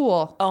 It's so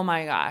cool. Oh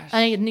my gosh.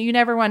 And you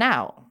never run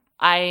out.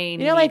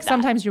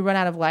 Sometimes you run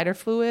out of lighter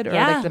fluid or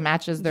like the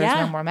matches, there's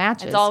no more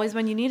matches. It's always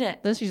when you need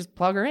it. This you just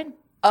plug her in.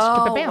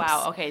 Oh,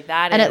 wow. Okay,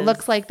 And it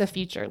looks like the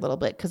feature a little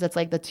bit because it's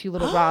like the two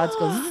little rods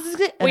go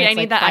Wait, I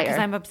need that because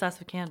I'm obsessed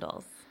with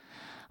candles.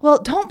 Well,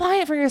 don't buy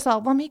it for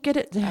yourself. Let me get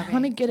it. Okay.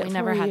 Let me get it for you. We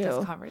never had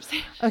this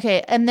conversation.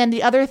 Okay, and then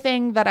the other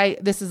thing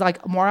that this is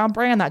like more on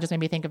brand, that just made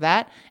me think of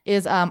that,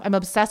 is I'm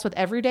obsessed with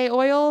everyday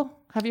oil.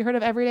 Have you heard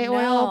of everyday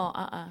oil?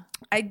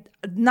 Like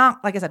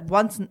I said,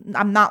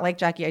 I'm not like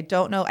Jackie. I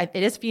don't know. It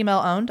is female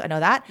owned. I know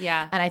that.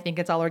 Yeah. And I think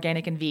it's all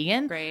organic and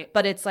vegan. Great.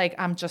 But it's like,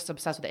 I'm just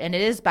obsessed with it. And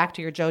it is back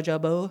to your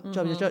jojoba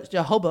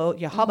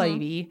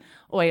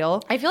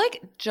oil. I feel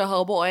like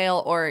jojoba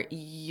oil or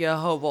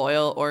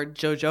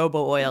jojoba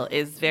oil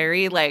is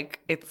very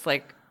like, it's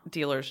like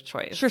dealer's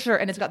choice. Sure.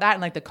 And it's got that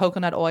and like the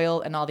coconut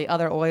oil and all the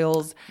other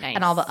oils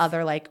and all the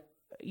other like,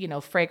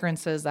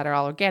 fragrances that are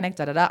all organic,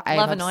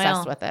 I'm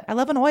obsessed with it. I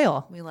love an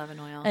oil. We love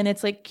an oil. And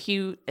it's like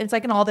cute. It's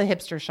like in all the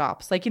hipster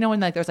shops. Like, when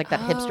like there's like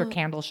that hipster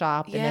candle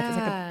shop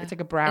and it's like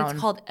a brown.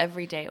 It's called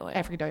everyday oil.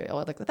 Everyday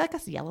oil. Like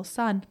that's yellow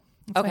sun.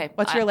 Okay.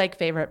 What's your like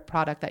favorite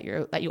product that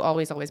you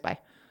always buy?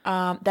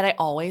 That I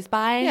always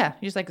buy. Yeah,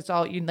 you're just like, it's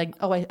all you like.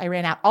 Oh, I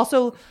ran out.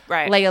 Also,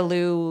 Leia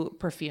Lou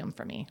perfume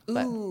for me.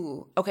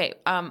 Ooh, okay.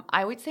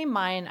 I would say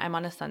mine. I'm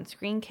on a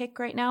sunscreen kick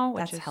right now,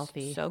 which is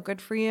healthy, so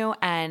good for you.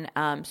 And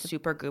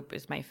Supergoop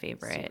is my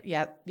favorite.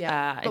 Yeah.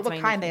 But what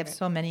kind? They have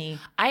so many.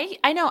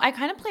 I know. I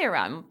kind of play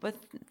around with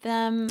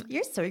them.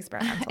 You're so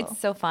experimental. It's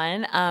so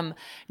fun.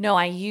 No,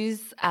 I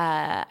use.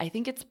 I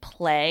think it's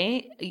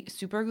Play.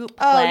 Supergoop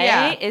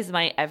Play is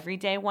my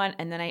everyday one,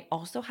 and then I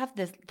also have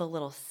the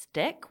little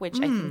stick, which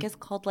I think is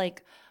called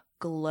like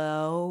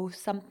Glow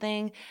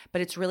something,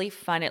 but it's really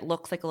fun. It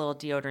looks like a little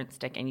deodorant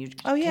stick, and you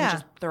can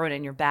just throw it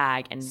in your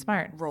bag and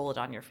roll it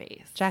on your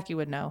face. Jackie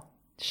would know.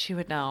 She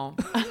would know.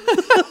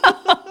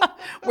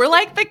 We're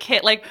like the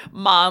kid, like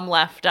mom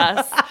left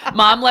us.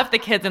 Mom left the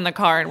kids in the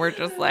car, and we're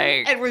just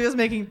like, and we're just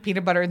making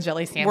peanut butter and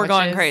jelly sandwiches. We're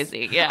going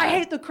crazy. Yeah, I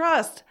hate the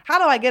crust. How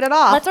do I get it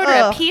off? Let's order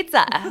a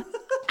pizza.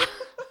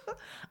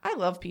 I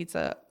love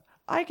pizza.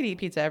 I could eat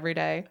pizza every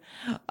day.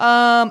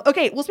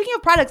 Okay. Well, speaking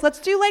of products, let's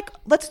do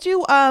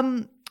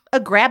a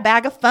grab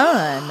bag of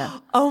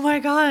fun. Oh my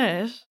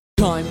gosh.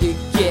 Time to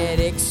get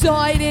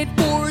excited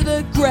for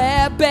the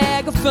grab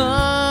bag of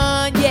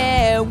fun.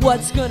 Yeah,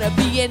 what's gonna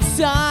be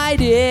inside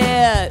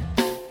it?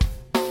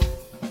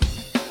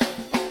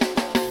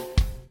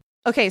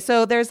 Okay,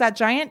 so there's that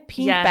giant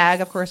pink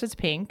bag. Of course, it's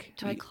pink.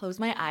 Do I close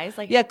my eyes?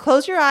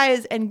 Close your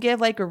eyes and give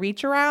like a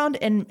reach around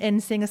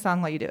and sing a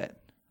song while you do it.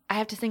 I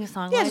have to sing a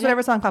song. Yeah, just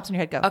whatever song pops in your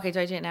head. Go. Okay, do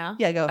I do it now?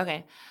 Yeah, go.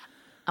 Okay.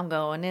 I'm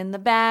going in the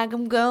bag.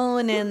 I'm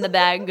going in the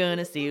bag.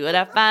 Gonna see what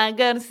I find.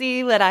 Gonna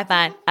see what I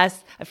find. I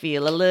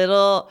feel a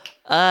little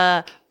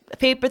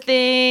paper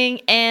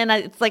thing, and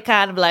it's like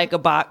kind of like a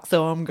box.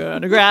 So I'm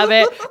gonna grab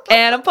it,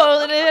 and I'm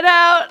pulling it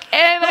out,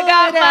 and I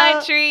got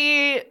my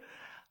treat.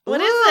 What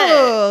is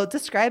it?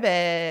 Describe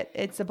it.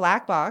 It's a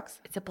black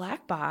box. It's a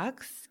black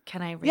box.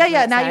 Can I read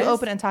Yeah. Now you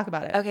open it and talk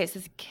about it. Okay, it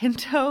says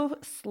Kinto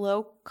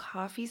Slow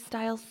Coffee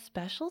Style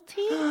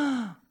Specialty.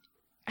 I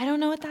don't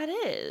know what that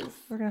is.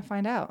 We're going to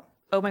find out.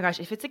 Oh my gosh,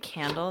 if it's a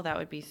candle, that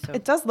would be so...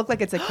 It does look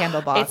like it's a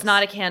candle box. It's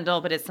not a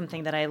candle, but it's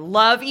something that I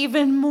love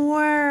even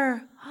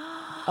more.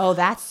 Oh,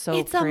 that's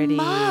so pretty. A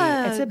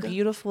mug. It's a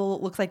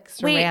beautiful, looks like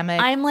ceramic.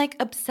 Wait, I'm like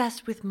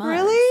obsessed with mugs.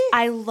 Really?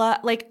 I love,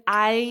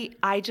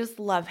 I just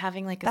love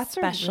having like a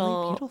special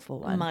really beautiful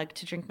one. mug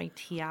to drink my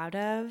tea out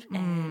of.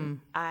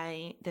 And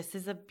this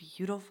is a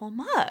beautiful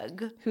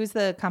mug. Who's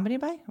the company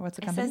by? What's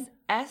the company?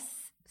 It says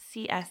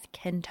SCS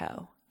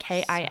Kinto.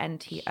 Kinto.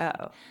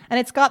 And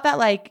it's got that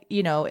like,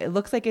 it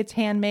looks like it's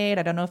handmade.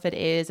 I don't know if it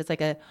is. It's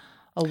like a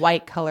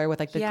white color with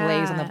like the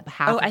glaze on the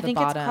half of the bottom. I think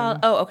it's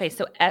called, okay.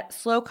 So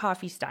Slow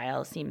Coffee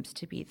Style seems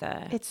to be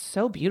the... It's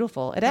so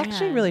beautiful. It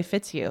actually really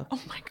fits you.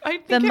 Oh my God. I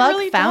think the it mug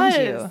really found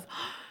does. you.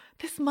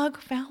 This mug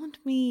found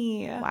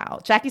me. Wow.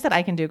 Jackie said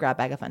I can do grab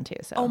bag of fun too.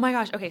 So. Oh my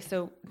gosh. Okay.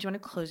 So do you want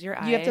to close your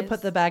eyes? You have to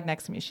put the bag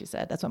next to me, she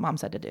said. That's what mom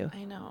said to do.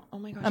 I know. Oh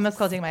my gosh. I'm just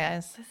closing my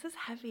eyes. This is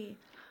heavy.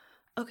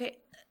 Okay.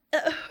 Oh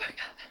my God.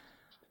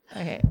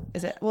 Okay.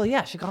 Is it? Well,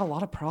 yeah, she got a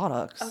lot of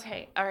products.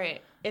 Okay. All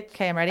right.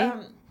 Okay, I'm ready.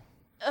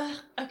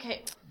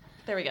 Okay.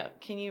 There we go.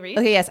 Can you read?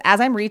 Okay, yes.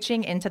 As I'm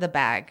reaching into the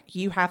bag,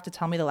 you have to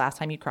tell me the last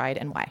time you cried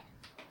and why.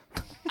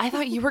 I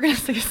thought you were gonna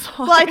say a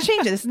song. Well, I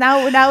changed it.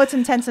 Now it's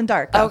intense and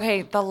dark. Though.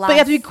 Okay, But you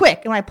have to be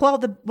quick. And when I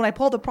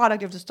pull the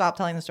product, you have to stop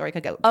telling the story.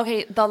 Go.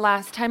 Okay, the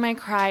last time I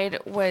cried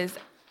was,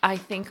 I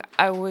think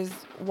I was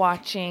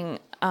watching.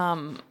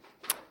 I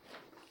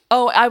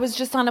was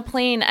just on a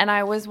plane and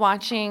I was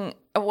watching.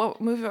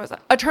 What movie was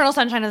that? Eternal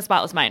Sunshine of the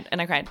Spotless Mind,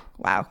 and I cried.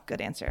 Wow, good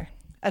answer.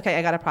 Okay,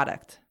 I got a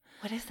product.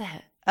 What is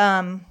that?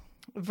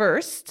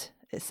 Versed.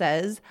 It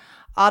says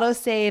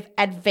autosave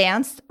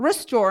advanced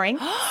restoring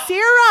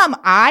serum.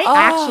 I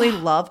actually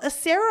love a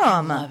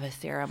serum. I love a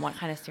serum. What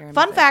kind of serum?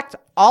 Fun fact,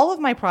 all of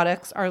my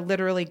products are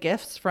literally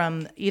gifts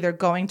from either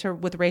going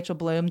with Rachel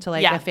Bloom to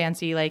like a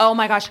fancy like oh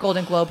my gosh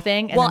Golden Globe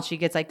thing, and then she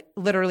gets like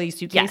literally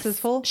suitcases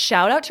full.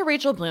 Shout out to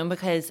Rachel Bloom,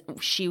 because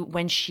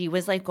when she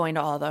was like going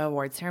to all the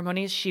award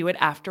ceremonies, she would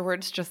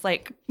afterwards just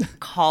like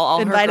call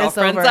all her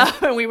girlfriends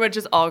up, and we would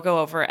just all go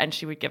over, and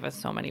she would give us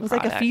so many products. It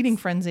was like a feeding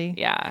frenzy.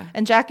 Yeah.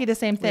 And Jackie the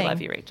same thing. We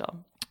love you,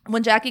 Rachel.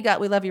 When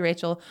we love you,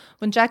 Rachel.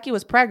 When Jackie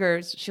was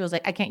preggers, she was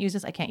like, I can't use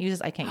this, I can't use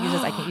this, I can't use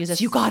this, I can't use this.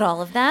 So you got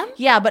all of them?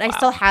 Yeah, but I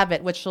still have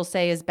it, which she'll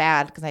say is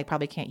bad because I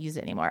probably can't use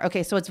it anymore.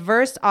 Okay, so it's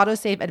Versed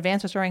Autosave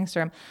Advanced Restoring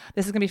Serum.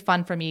 This is going to be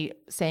fun for me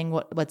saying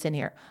what's in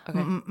here. Okay.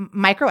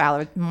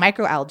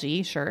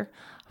 Microalgae, sure.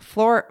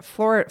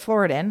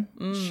 Floridin,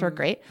 sure,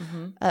 great.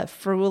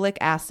 Ferulic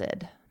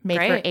acid, made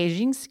for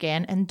aging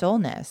skin and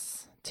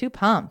dullness. 2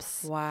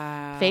 pumps.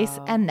 Wow. Face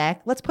and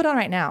neck. Let's put on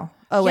right now.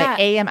 Oh, wait.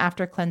 AM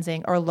after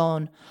cleansing or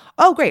alone.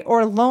 Oh, great. Or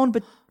alone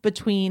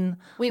between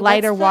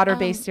lighter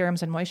water-based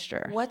serums and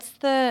moisture. What's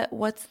the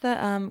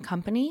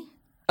company?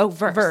 Oh,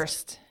 Versed.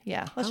 Versed.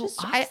 Yeah.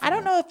 Awesome. I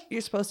don't know if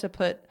you're supposed to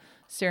put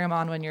serum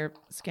on when your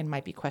skin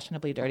might be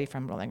questionably dirty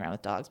from rolling around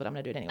with dogs, but I'm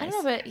going to do it anyways. I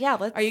don't know, but yeah,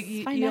 let's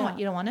find out.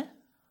 You don't want it?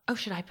 Oh,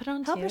 should I put it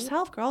on Help too?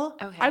 yourself, girl.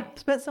 Okay. I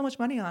spent so much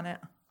money on it.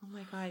 Oh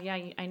my God. Yeah,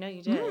 I know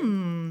you did.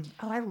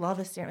 Oh, I love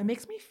a serum. It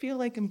makes me feel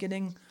like I'm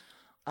getting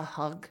a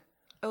hug.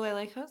 Oh, I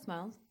like how it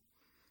smells.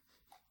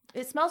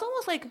 It smells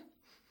almost like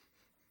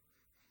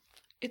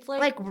it's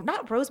like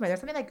not rosemary. There's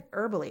something like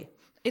herbally.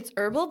 It's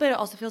herbal, but it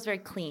also feels very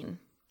clean.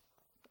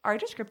 Our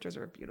descriptors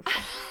are beautiful.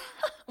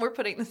 We're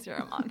putting the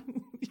serum on,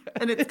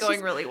 and it's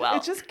going really well.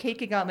 It's just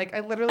caking on. Like I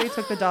literally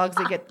took the dogs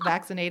to get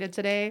vaccinated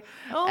today,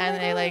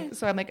 and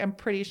I'm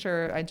pretty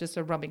sure I just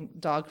a rubbing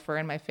dog fur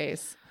in my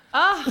face.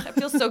 It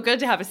feels so good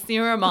to have a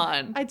serum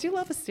on. I do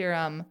love a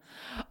serum.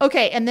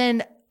 Okay, and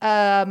then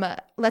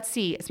let's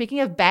see. Speaking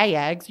of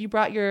bags, you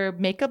brought your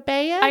makeup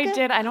bag? I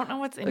did. I don't know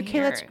what's in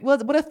here. Okay,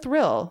 what a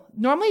thrill.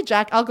 Normally,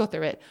 I'll go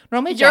through it.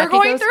 Normally, you're Jackie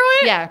going through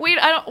it? Yeah. Wait,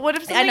 I don't. What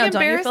if something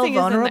embarrassing don't you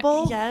feel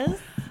vulnerable? is in there? Yes.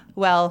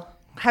 Well,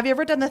 have you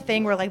ever done the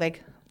thing where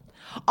like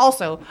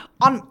also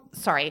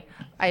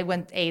I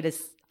went A to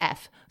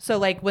F. So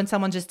like when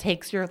someone just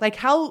takes your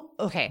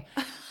okay.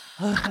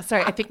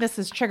 Sorry, I think this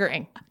is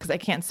triggering because I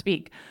can't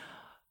speak.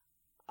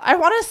 I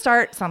want to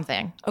start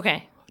something.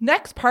 Okay.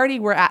 Next party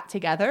we're at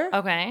together.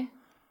 Okay.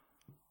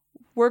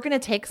 We're going to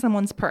take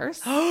someone's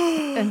purse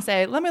and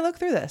say, let me look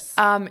through this.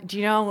 Do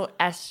you know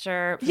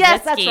Esther?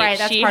 Yes, that's right.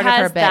 That's part of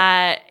her bit. She has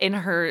that in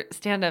her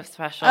stand-up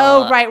special.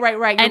 Oh, right. You're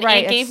right.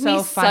 It gave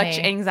me such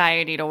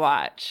anxiety to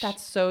watch.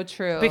 That's so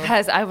true.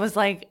 Because I was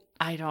like,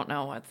 I don't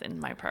know what's in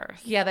my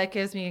purse. Yeah, that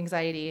gives me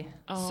anxiety.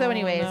 Oh, so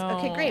anyways, no.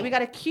 Okay, great. We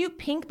got a cute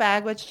pink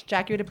bag, which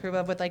Jackie would approve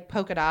of with like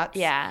polka dots.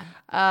 Yeah.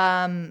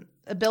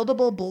 A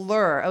buildable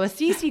blur. Oh, a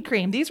CC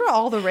cream. These were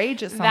all the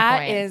rage at some point.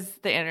 That is,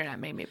 the internet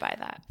made me buy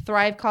that.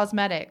 Thrive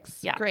Cosmetics.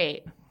 Yeah.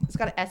 Great. It's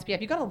got an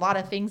SPF. You got a lot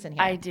of things in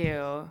here. I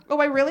do. Oh,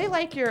 I really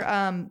like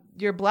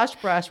your blush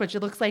brush, which it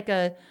looks like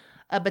a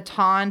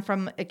baton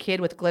from a kid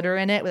with glitter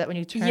in it that when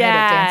you turn it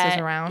dances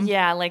around.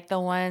 Yeah, like the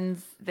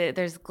ones that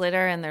there's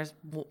glitter and there's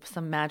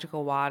some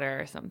magical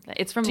water or something.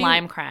 It's from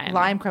Lime Crime.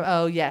 Lime Crime.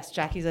 Oh, yes.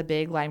 Jackie's a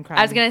big Lime Crime.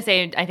 I was going to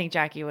say, I think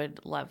Jackie would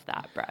love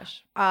that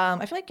brush.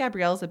 I feel like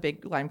Gabrielle's a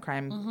big Lime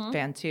Crime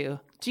fan too.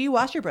 Do you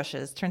wash your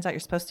brushes? Turns out you're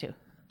supposed to.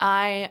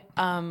 I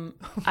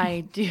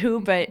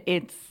do, but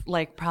it's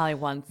like probably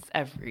once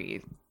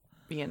every,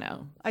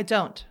 I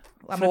don't.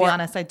 I'm going to be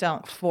honest, I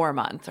don't. 4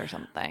 months or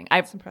something.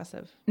 That's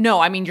impressive.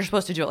 No, I mean, you're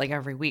supposed to do it like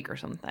every week or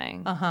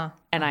something.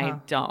 And I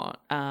don't.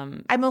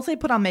 I mostly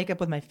put on makeup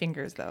with my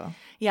fingers though.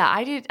 Yeah,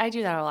 I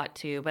do that a lot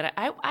too, but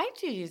I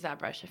do use that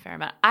brush a fair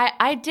amount.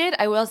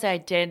 I will say I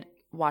did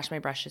wash my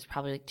brushes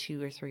probably like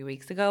 2 or 3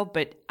 weeks ago,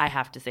 but I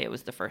have to say it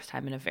was the first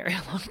time in a very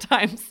long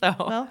time. So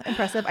well,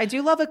 impressive. I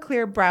do love a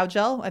clear brow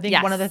gel. I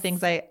think one of the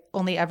things I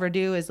only ever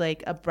do is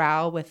like a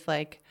brow with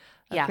like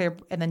clear,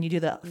 and then you do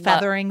the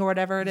feathering or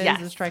whatever it is.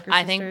 Yes. The Striker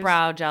I think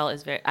brow gel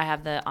is very. I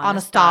have the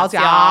Anastasia.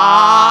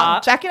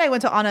 Jackie and I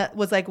went to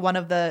was like one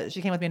of the.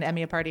 She came with me to an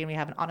Emmy party, and we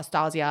have an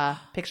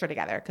Anastasia picture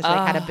together because she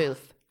had a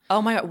booth.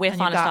 Oh my God, with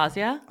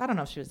Anastasia? I don't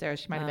know if she was there.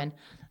 She might have been.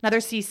 Another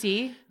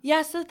CC.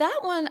 Yeah. So that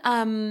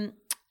one.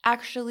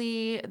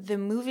 Actually, the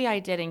movie I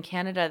did in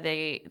Canada,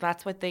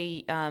 that's what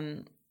they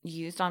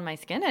used on my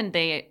skin, and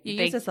they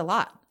use this a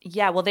lot.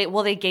 Yeah,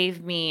 well they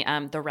gave me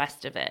the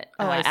rest of it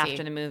I see.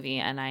 after the movie,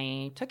 and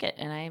I took it,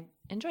 and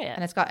enjoy it.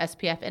 And it's got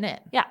SPF in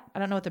it. Yeah. I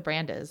don't know what the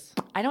brand is.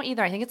 I don't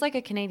either. I think it's like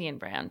a Canadian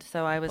brand.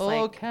 So I was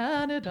like,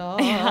 Canada.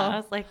 yeah, I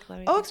was like, let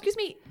me Oh, excuse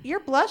me. Your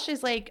blush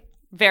is like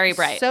very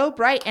bright. so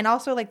bright, and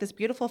also like this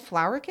beautiful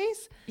flower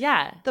case.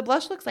 Yeah. The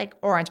blush looks like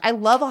orange. I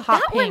love a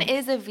hot That pink. one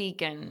is a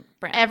vegan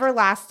brand.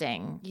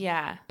 Everlasting.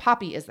 Yeah.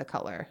 Poppy is the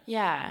color.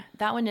 Yeah.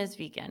 That one is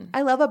vegan.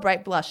 I love a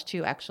bright blush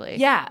too, actually.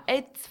 Yeah.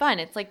 It's fun.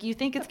 It's like you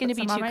think it's going to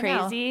be some on too right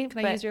now. crazy. Can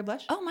I but- use your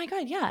blush? Oh my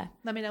God. Yeah.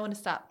 Let me know when to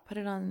stop. Put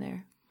it on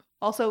there.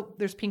 Also,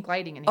 there's pink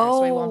lighting in here,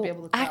 so I won't be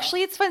able to tell.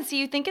 Actually, it's fun. So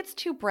you think it's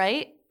too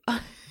bright?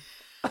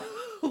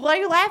 Why are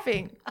you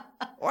laughing?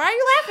 Why are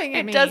you laughing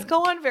at me? It does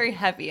go on very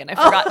heavy, and I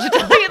forgot to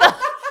tell you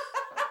that.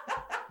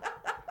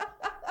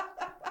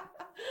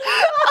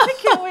 I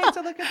can't wait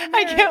to look at the mirror.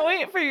 I can't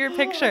wait for your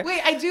picture.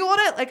 Wait, I do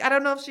want to, like, I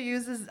don't know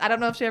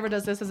if she ever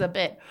does this as a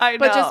bit. I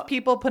But know. just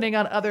people putting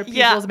on other people's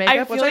Yeah, I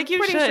makeup, feel which like I'm you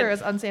pretty should. sure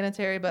is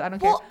unsanitary, but I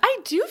don't Well, care. I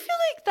do feel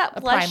like that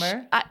A blush.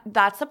 primer?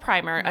 That's a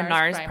primer, a NARS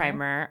NARS primer.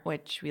 primer,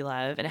 which we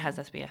love, and it has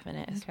SPF in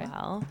it as Okay.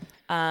 well.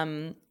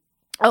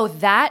 Oh,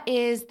 that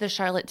is the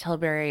Charlotte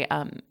Tilbury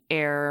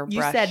airbrush.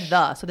 You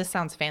said so this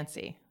sounds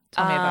fancy.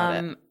 Tell me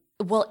about it.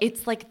 Well,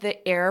 it's like the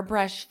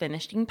airbrush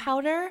finishing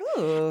powder,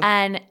 Ooh.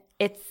 and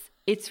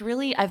it's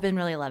really, I've been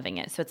really loving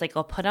it. So it's like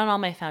I'll put on all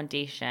my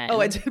foundation. Oh,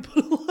 I did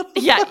put a lot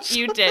of Yeah, blush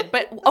you on. did.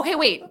 But okay,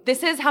 wait.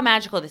 This is how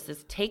magical this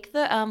is. Take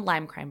the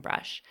lime crime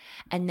brush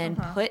and then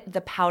put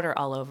the powder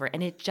all over,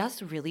 and it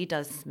just really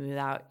does smooth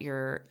out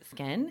your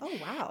skin. Oh,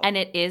 wow. And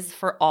it is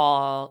for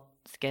all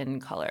skin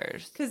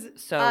colors. Because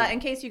So in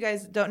case you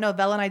guys don't know,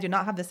 Vella and I do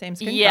not have the same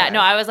skin yeah, color. no,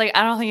 I was like,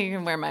 I don't think you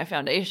can wear my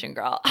foundation,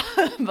 girl.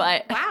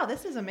 But Wow,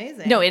 this is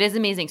amazing. no, it is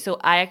amazing. So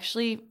I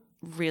actually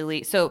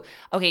really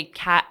okay,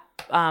 Kat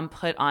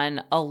put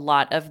on a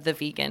lot of the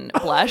vegan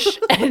blush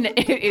and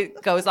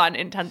it goes on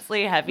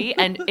intensely heavy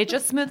and it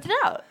just smoothed it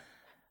out.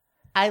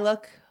 I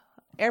look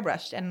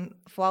airbrushed and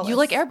flawless. You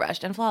look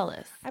airbrushed and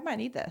flawless. I might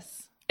need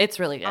this. It's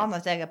really good. I'm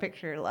gonna take a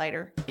picture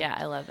later. Yeah,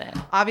 I love it.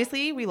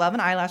 Obviously, we love an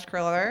eyelash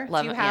curler.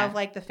 Love Do you it, have yeah.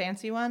 like the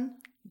fancy one?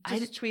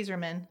 Just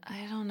Tweezerman.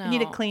 I don't know. You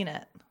need to clean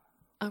it.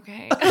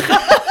 Okay.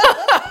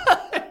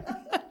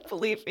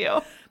 Believe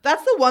you.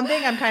 That's the one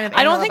thing I'm kind of.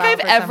 I don't anal think about I've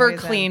for some ever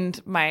reason.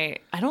 cleaned my.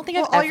 I don't think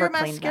Well, I've all ever your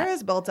cleaned mascara that.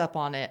 is built up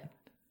on it.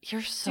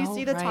 You're so you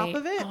see the top right.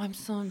 of it? Oh, I'm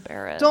so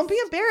embarrassed. Don't be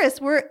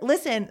embarrassed.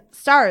 Listen,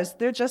 stars.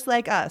 They're just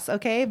like us.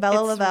 Okay,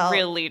 Vella It's Lovell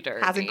really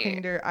dirty. hasn't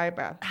cleaned her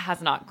eyebrow.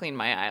 Has not cleaned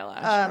my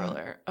eyelash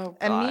roller. Oh God.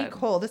 And me,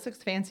 Cole. This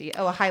looks fancy.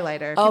 Oh, a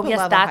highlighter. Oh People yes,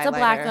 love that's a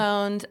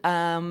highlighter.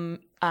 black-owned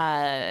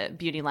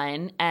beauty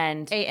line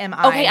and AMI.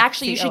 Okay,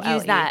 actually, you should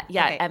use that.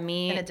 Yeah, Okay.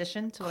 Me. In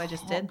addition to what I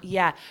just did.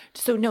 Yeah.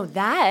 So no,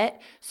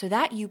 that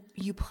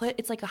you put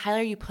it's like a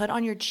highlighter you put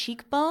on your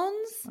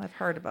cheekbones, I've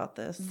heard about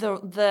this.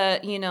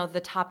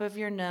 the top of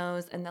your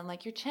nose, and then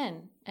like your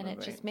chin, and it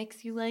just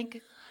makes you like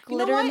You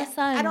know glitter in the what?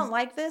 sun. I don't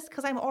like this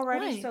because I'm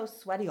already Why? so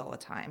sweaty all the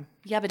time.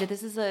 Yeah, but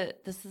this is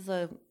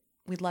a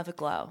we love a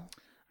glow.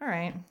 All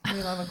right,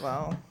 we love a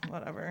glow.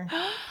 Whatever.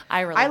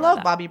 I love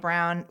that. Bobbi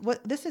Brown.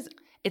 What this is?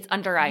 It's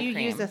under eye You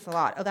cream. use this a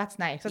lot. Oh, that's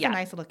nice. That's Yeah. a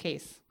nice little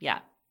case. Yeah,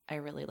 I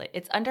really like.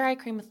 It's under eye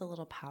cream with a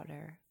little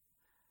powder.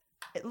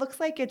 It looks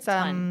like it's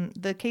fun.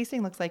 the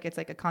casing looks like it's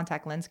like a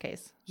contact lens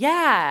case,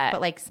 Yeah, but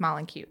like small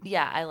and cute.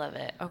 yeah, I love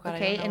it. Oh God, I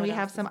Okay, don't know and what we else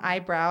have is some in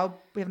eyebrow.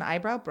 We have an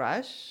eyebrow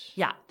brush.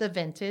 Yeah. The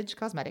Vintage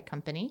Cosmetic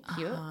Company.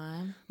 Cute.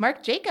 there.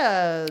 Marc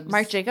Jacobs.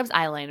 Marc Jacobs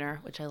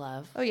eyeliner, which I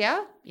love. Oh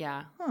yeah.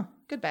 Yeah, Huh.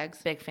 Good bags.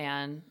 big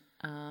fan.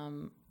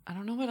 I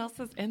don't know what else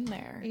is in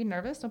there. Are you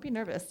nervous? Don't be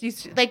nervous.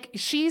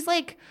 She's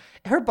like,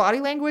 her body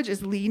language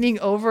is leaning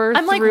over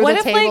I'm like, through what the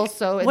if table like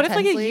so what if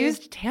intensely. like a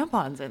used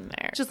tampons in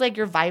there? Just like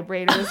your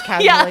vibrators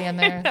casually in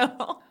there. I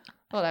know.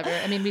 Whatever.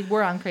 I mean,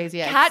 we're on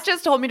Crazy Eggs. Kat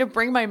just told me to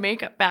bring my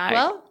makeup back.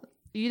 Well,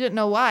 you didn't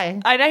know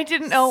why. I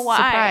didn't know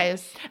why.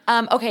 Surprise.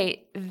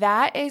 Okay,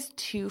 that is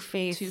Too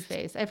Faced. Too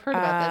Faced. I've heard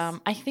about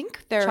this. I think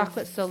they're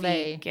Chocolate Soleil.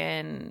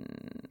 vegan,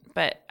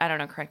 but I don't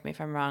know. Correct me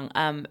if I'm wrong.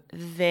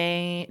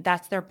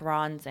 That's their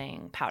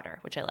bronzing powder,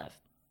 which I love.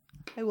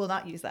 I will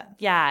not use that.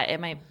 Yeah, it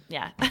might.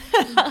 Yeah.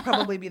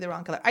 Probably be the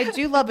wrong color. I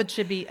do love a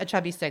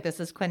chubby stick. This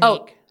is Clinique.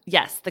 Oh,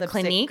 yes, the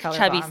Lipstick Clinique color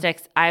chubby bomb.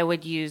 sticks I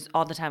would use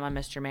all the time on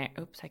Mr. Mayor.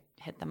 Oops, I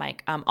hit the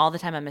mic. All the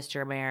time on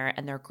Mr. Mayor,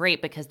 and they're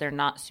great because they're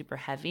not super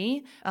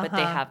heavy, but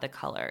they have the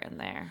color in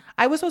there.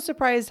 I was so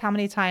surprised how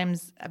many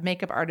times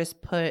makeup artists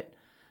put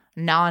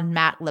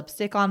non-matte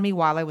lipstick on me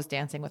while I was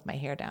dancing with my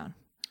hair down.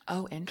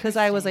 Oh, interesting. Because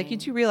I was like, you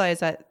do realize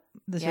that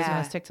this is going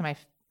Yeah. to stick to my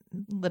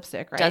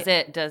lipstick, right?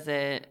 Does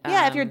it?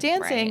 Yeah, if you're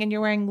dancing right. and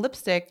you're wearing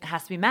lipstick it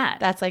has to be matte.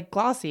 that's like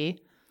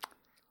glossy,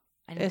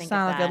 I didn't it's think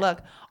not of a good that.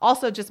 look.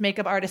 Also, just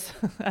makeup artists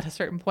at a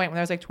certain point when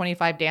there's like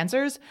 25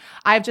 dancers,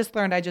 I've just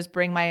learned I just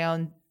bring my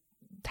own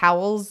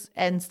towels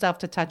and stuff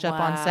to touch up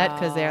on set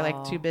because they're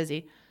like too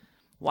busy.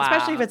 Wow.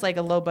 Especially if it's like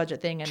a low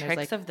budget thing and Tricks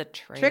there's like of the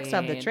trade. tricks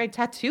of the trade.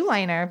 Tattoo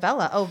liner,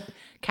 Vella. Oh,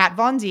 Kat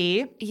Von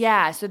D.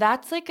 Yeah, so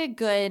that's like a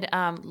good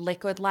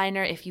liquid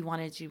liner if you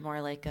want to do more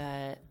like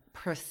a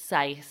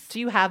precise. Do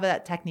you have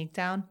that technique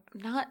down?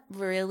 Not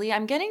really.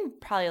 I'm getting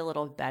probably a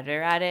little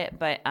better at it,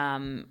 but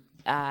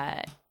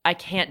I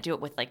can't do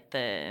it with like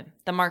the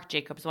Marc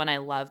Jacobs one I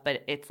love,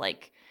 but it's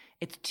like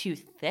it's too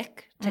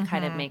thick to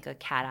kind of make a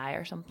cat eye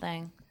or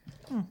something.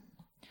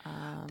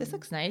 This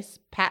looks nice.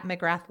 Pat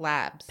McGrath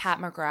Labs. Pat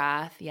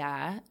McGrath,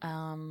 yeah.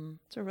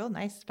 It's a real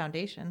nice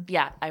foundation.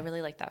 Yeah, I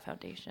really like that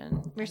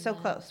foundation. We're so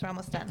close. We're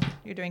almost done.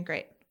 You're doing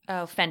great.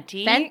 Oh,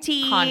 Fenty.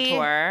 Fenty.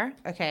 Contour.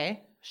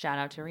 Okay. Shout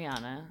out to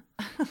Rihanna.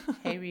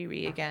 Hey,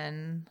 Riri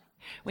again.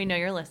 We know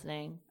you're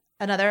listening.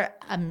 Another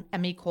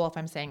Emmy Cole, if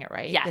I'm saying it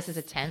right. Yes. This is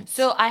a tint.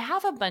 So I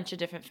have a bunch of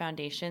different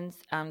foundations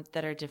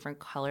that are different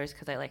colors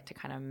because I like to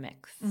kind of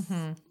mix.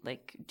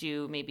 Like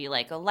do maybe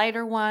like a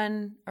lighter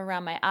one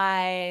around my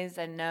eyes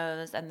and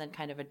nose and then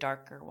kind of a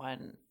darker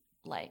one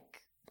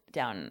like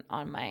down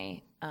on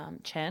my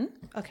chin.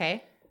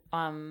 Okay.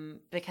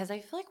 Because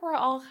I feel like we're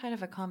all kind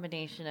of a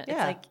combination. It's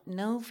Yeah. like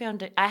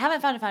I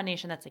haven't found a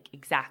foundation that's like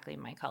exactly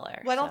my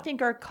color. Well, I don't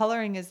think our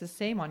coloring is the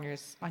same on your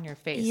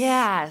face.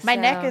 Yeah, My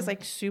so- neck is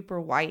like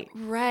super white.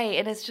 Right.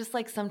 And it's just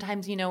like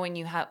sometimes, when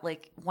you have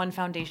like one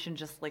foundation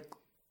just like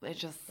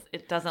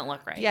it doesn't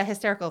look right. Yeah,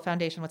 hysterical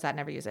foundation. What's that?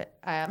 Never use it.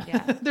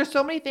 Yeah. There's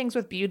so many things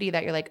with beauty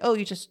that you're like, oh,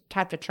 you just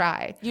have to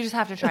try. You just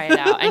have to try it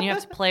out and you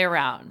have to play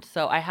around.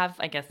 So I have,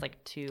 I guess,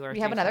 like 2 or 3. We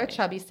have another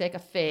chubby stick, a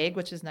fig,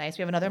 which is nice.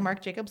 We have another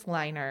Marc Jacobs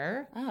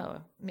liner.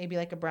 Oh. Maybe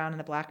like a brown and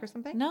a black or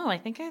something. No, I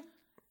think I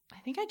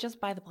just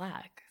buy the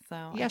black. So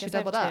Yeah, I she guess I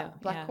have doubled up. 2.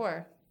 Black Yeah.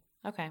 core.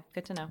 Okay,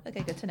 good to know.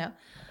 Okay, good to know.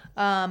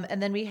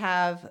 And then we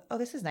have,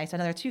 this is nice,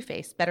 another Too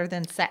Faced Better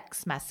Than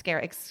Sex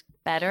mascara.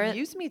 Better.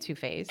 Excuse me, Too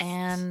Faced.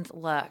 And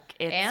look,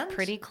 it's And?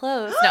 pretty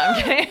close. No,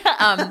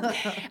 I'm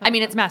kidding. I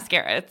mean, it's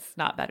mascara. It's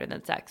not better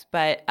than sex,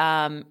 but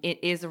it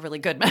is a really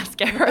good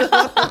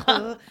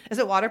mascara. Is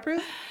it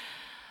waterproof?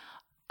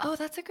 Oh,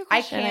 that's a good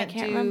question. I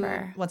can't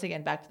remember. Once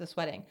again, back to the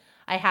sweating.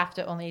 I have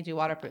to only do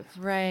waterproof.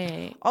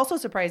 Right. Also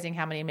surprising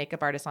how many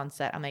makeup artists on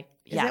set. I'm like,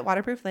 is it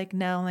waterproof? Like,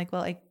 no. I'm like,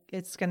 well,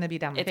 it's going to be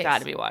down my face. It's got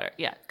to be water.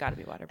 Yeah, got to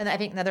be water. And I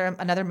think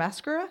another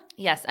mascara?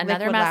 Yes,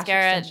 another Liquid Lash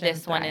mascara. Extension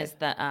This one Thrive. is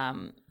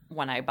the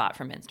one I bought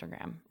from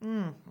Instagram.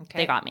 Okay.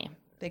 They got me.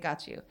 They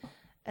got you.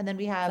 And then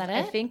we have, that I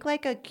it? think,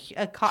 like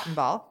a cotton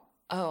ball.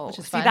 Oh, which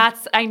is see, fun.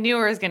 I knew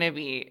it was going to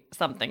be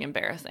something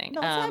embarrassing.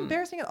 No, it's not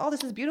embarrassing at all.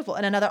 This is beautiful.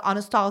 And another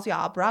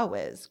Anastasia Brow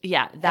Wiz.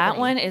 Yeah, that Ebony.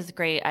 one is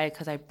great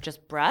because I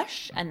just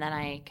brush and then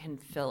I can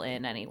fill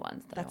in any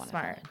ones that I That's want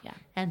smart. to fill in. Yeah.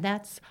 And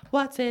that's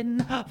what's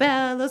in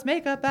Bella's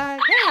makeup bag.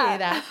 Hey,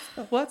 that's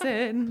what's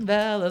in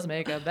Bella's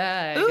makeup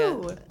bag.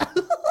 Ooh.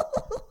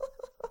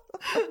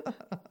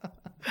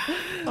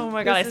 Oh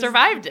my God, I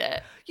survived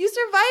it. You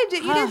survived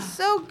it. You did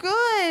so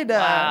good.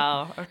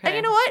 Wow. Okay. And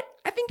you know what?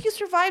 I think you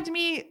survived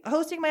me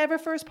hosting my ever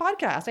first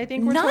podcast. I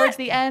think we're towards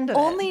the end of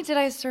only it. did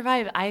I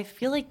survive, I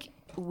feel like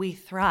we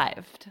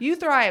thrived. You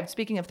thrived.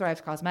 Speaking of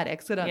Thrive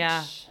Cosmetics.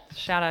 Yeah.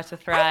 Shout out to I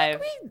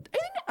Thrive. think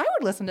I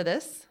would listen to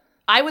this.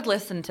 I would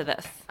listen to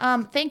this.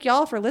 Thank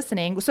y'all for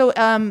listening. So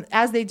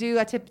as they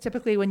do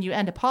typically when you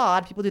end a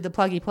pod, people do the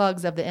pluggy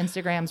plugs of the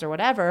Instagrams or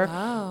whatever.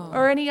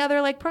 Or any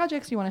other like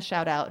projects you want to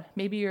shout out.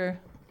 Maybe you're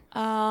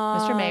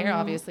Mr. Mayor,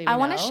 obviously. I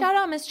want to shout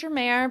out Mr.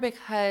 Mayor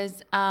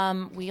because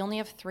we only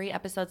have 3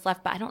 episodes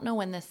left, but I don't know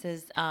when this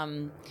is.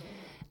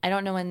 I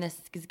don't know when this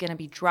is going to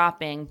be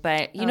dropping,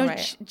 but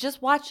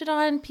just watch it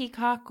on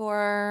Peacock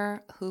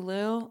or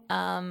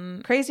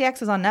Hulu. Crazy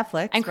X is on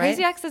Netflix, and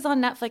Crazy right? X is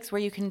on Netflix,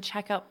 where you can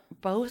check out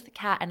both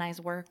Kat and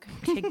I's work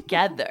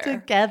together.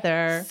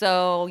 Together.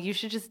 So you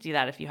should just do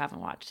that if you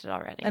haven't watched it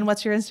already. And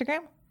what's your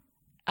Instagram?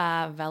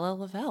 Vella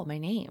Lovell, my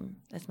name.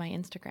 That's my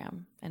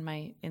Instagram. And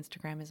my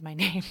Instagram is my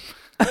name.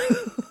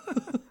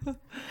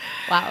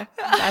 Wow.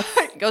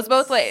 That goes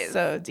both ways.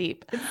 So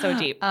deep. It's so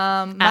deep.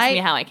 Ask Ask me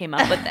how I came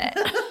up with it.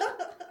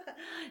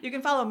 You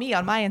can follow me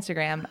on my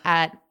Instagram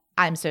at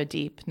I'm so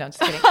deep. No, just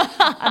kidding.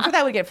 I'm sure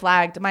that would get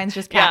flagged. Mine's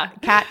just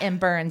Kat M.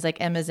 Burns, like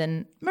M as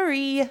in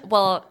Marie.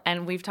 Well,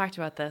 and we've talked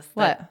about this.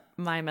 What?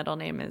 My middle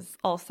name is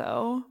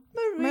also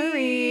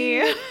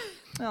Marie.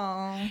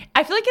 Oh.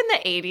 I feel like in the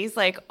 80s,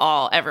 like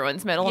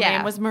everyone's middle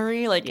name was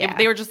Marie. Like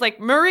they were just like,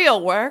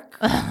 Marie'll work.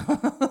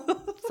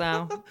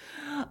 So.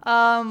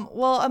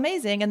 Well,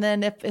 amazing. And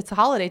then if it's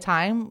holiday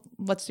time,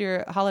 what's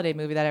your holiday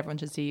movie that everyone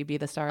should see you be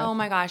the star of? Oh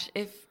my gosh.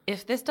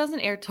 If this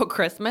doesn't air till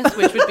Christmas,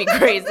 which would be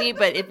crazy,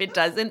 but if it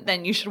doesn't,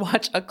 then you should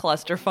watch A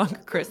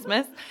Clusterfunk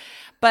Christmas.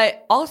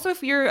 But also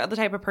if you're the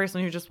type of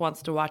person who just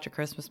wants to watch a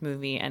Christmas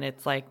movie and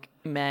it's like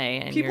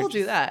May. And people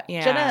do that.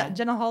 Yeah.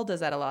 Jenna Hall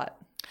does that a lot.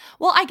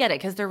 Well, I get it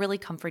because they're really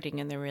comforting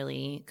and they're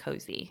really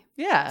cozy.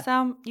 Yeah.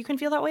 So you can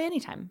feel that way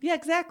anytime. Yeah,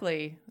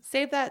 exactly.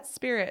 Save that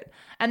spirit.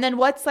 And then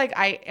what's like,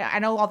 I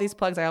know all these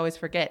plugs I always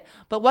forget,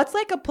 but what's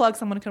like a plug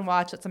someone can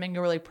watch that's something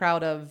you're really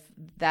proud of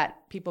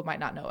that people might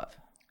not know of?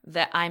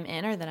 That I'm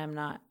in or that I'm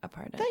not a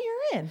part of? That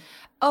you're in.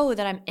 Oh,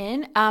 that I'm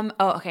in?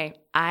 Okay.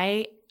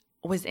 I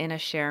was in a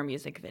Cher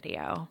music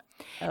video.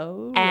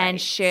 Oh, and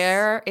right.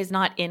 Cher is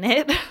not in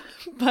it,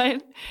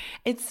 but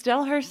it's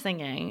still her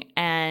singing.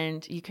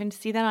 And you can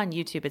see that on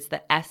YouTube. It's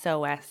the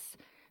SOS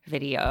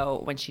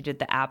video when she did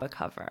the ABBA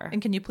cover.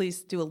 And can you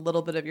please do a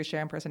little bit of your Cher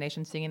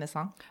impersonation singing the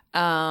song?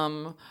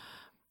 Oh,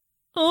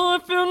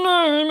 if your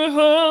name is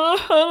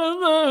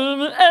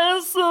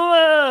SOS.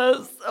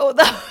 So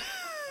that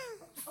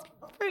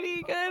was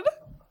pretty good.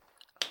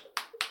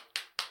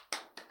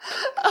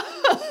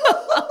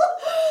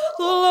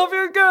 Love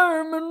your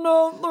game and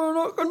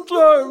nothing can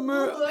turn me.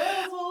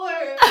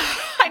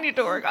 I need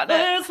to work on it.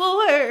 It's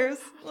hilarious.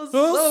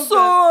 So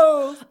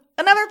good.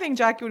 Another thing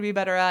Jackie would be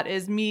better at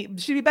is me.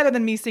 She'd be better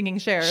than me singing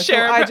Cher.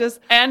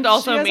 And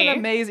also she has me. An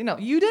amazing. No,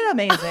 you did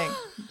amazing.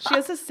 She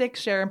has a sick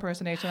Cher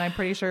impersonation. I'm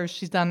pretty sure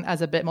she's done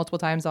as a bit multiple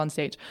times on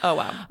stage. Oh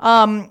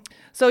wow.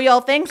 So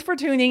y'all, thanks for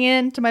tuning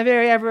in to my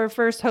very ever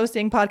first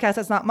hosting podcast.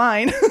 That's not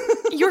mine.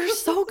 You're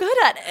so good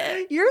at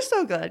it. You're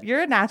so good.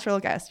 You're a natural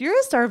guest. You're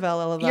a star,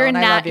 Vella. Lovell, You're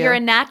you're a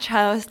natch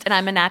host, and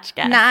I'm a natch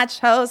guest. Natch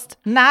host,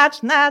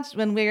 natch,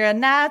 when we're a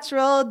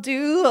natural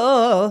duo.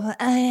 Oh,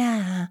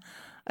 yeah.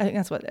 I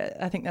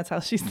think that's how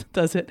she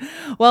does it.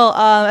 Well,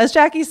 as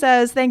Jackie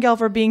says, thank y'all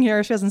for being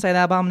here. She doesn't say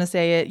that, but I'm going to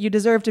say it. You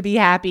deserve to be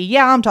happy.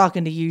 Yeah, I'm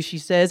talking to you, she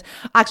says.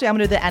 Actually, I'm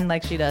going to do the end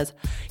like she does.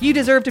 You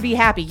deserve to be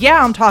happy.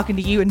 Yeah, I'm talking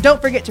to you. And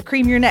don't forget to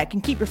cream your neck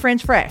and keep your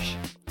French fresh.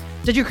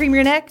 Did you cream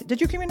your neck? Did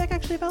you cream your neck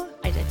actually, Vella?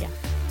 I did, yeah.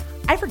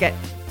 I forget,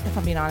 if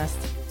I'm being honest.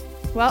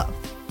 Well,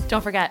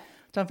 don't forget.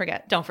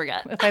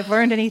 If I've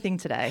learned anything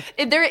today.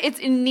 It's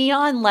in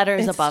neon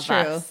letters above true.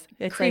 us.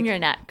 It's cream like, your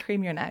neck.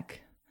 Cream your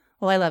neck.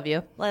 Well, I love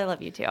you. Well, I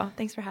love you too.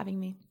 Thanks for having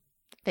me.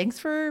 Thanks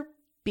for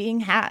being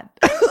had.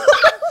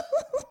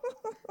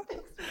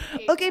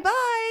 Okay,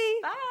 bye.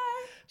 Bye.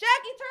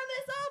 Jackie, turn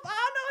this off. I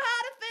don't know how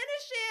to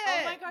finish it.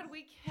 Oh my God,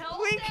 we killed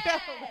it.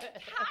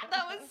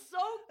 That was so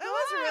good. That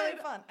was really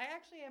fun. I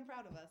actually am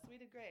proud of us. We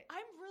did great.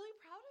 I'm really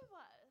proud of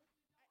us.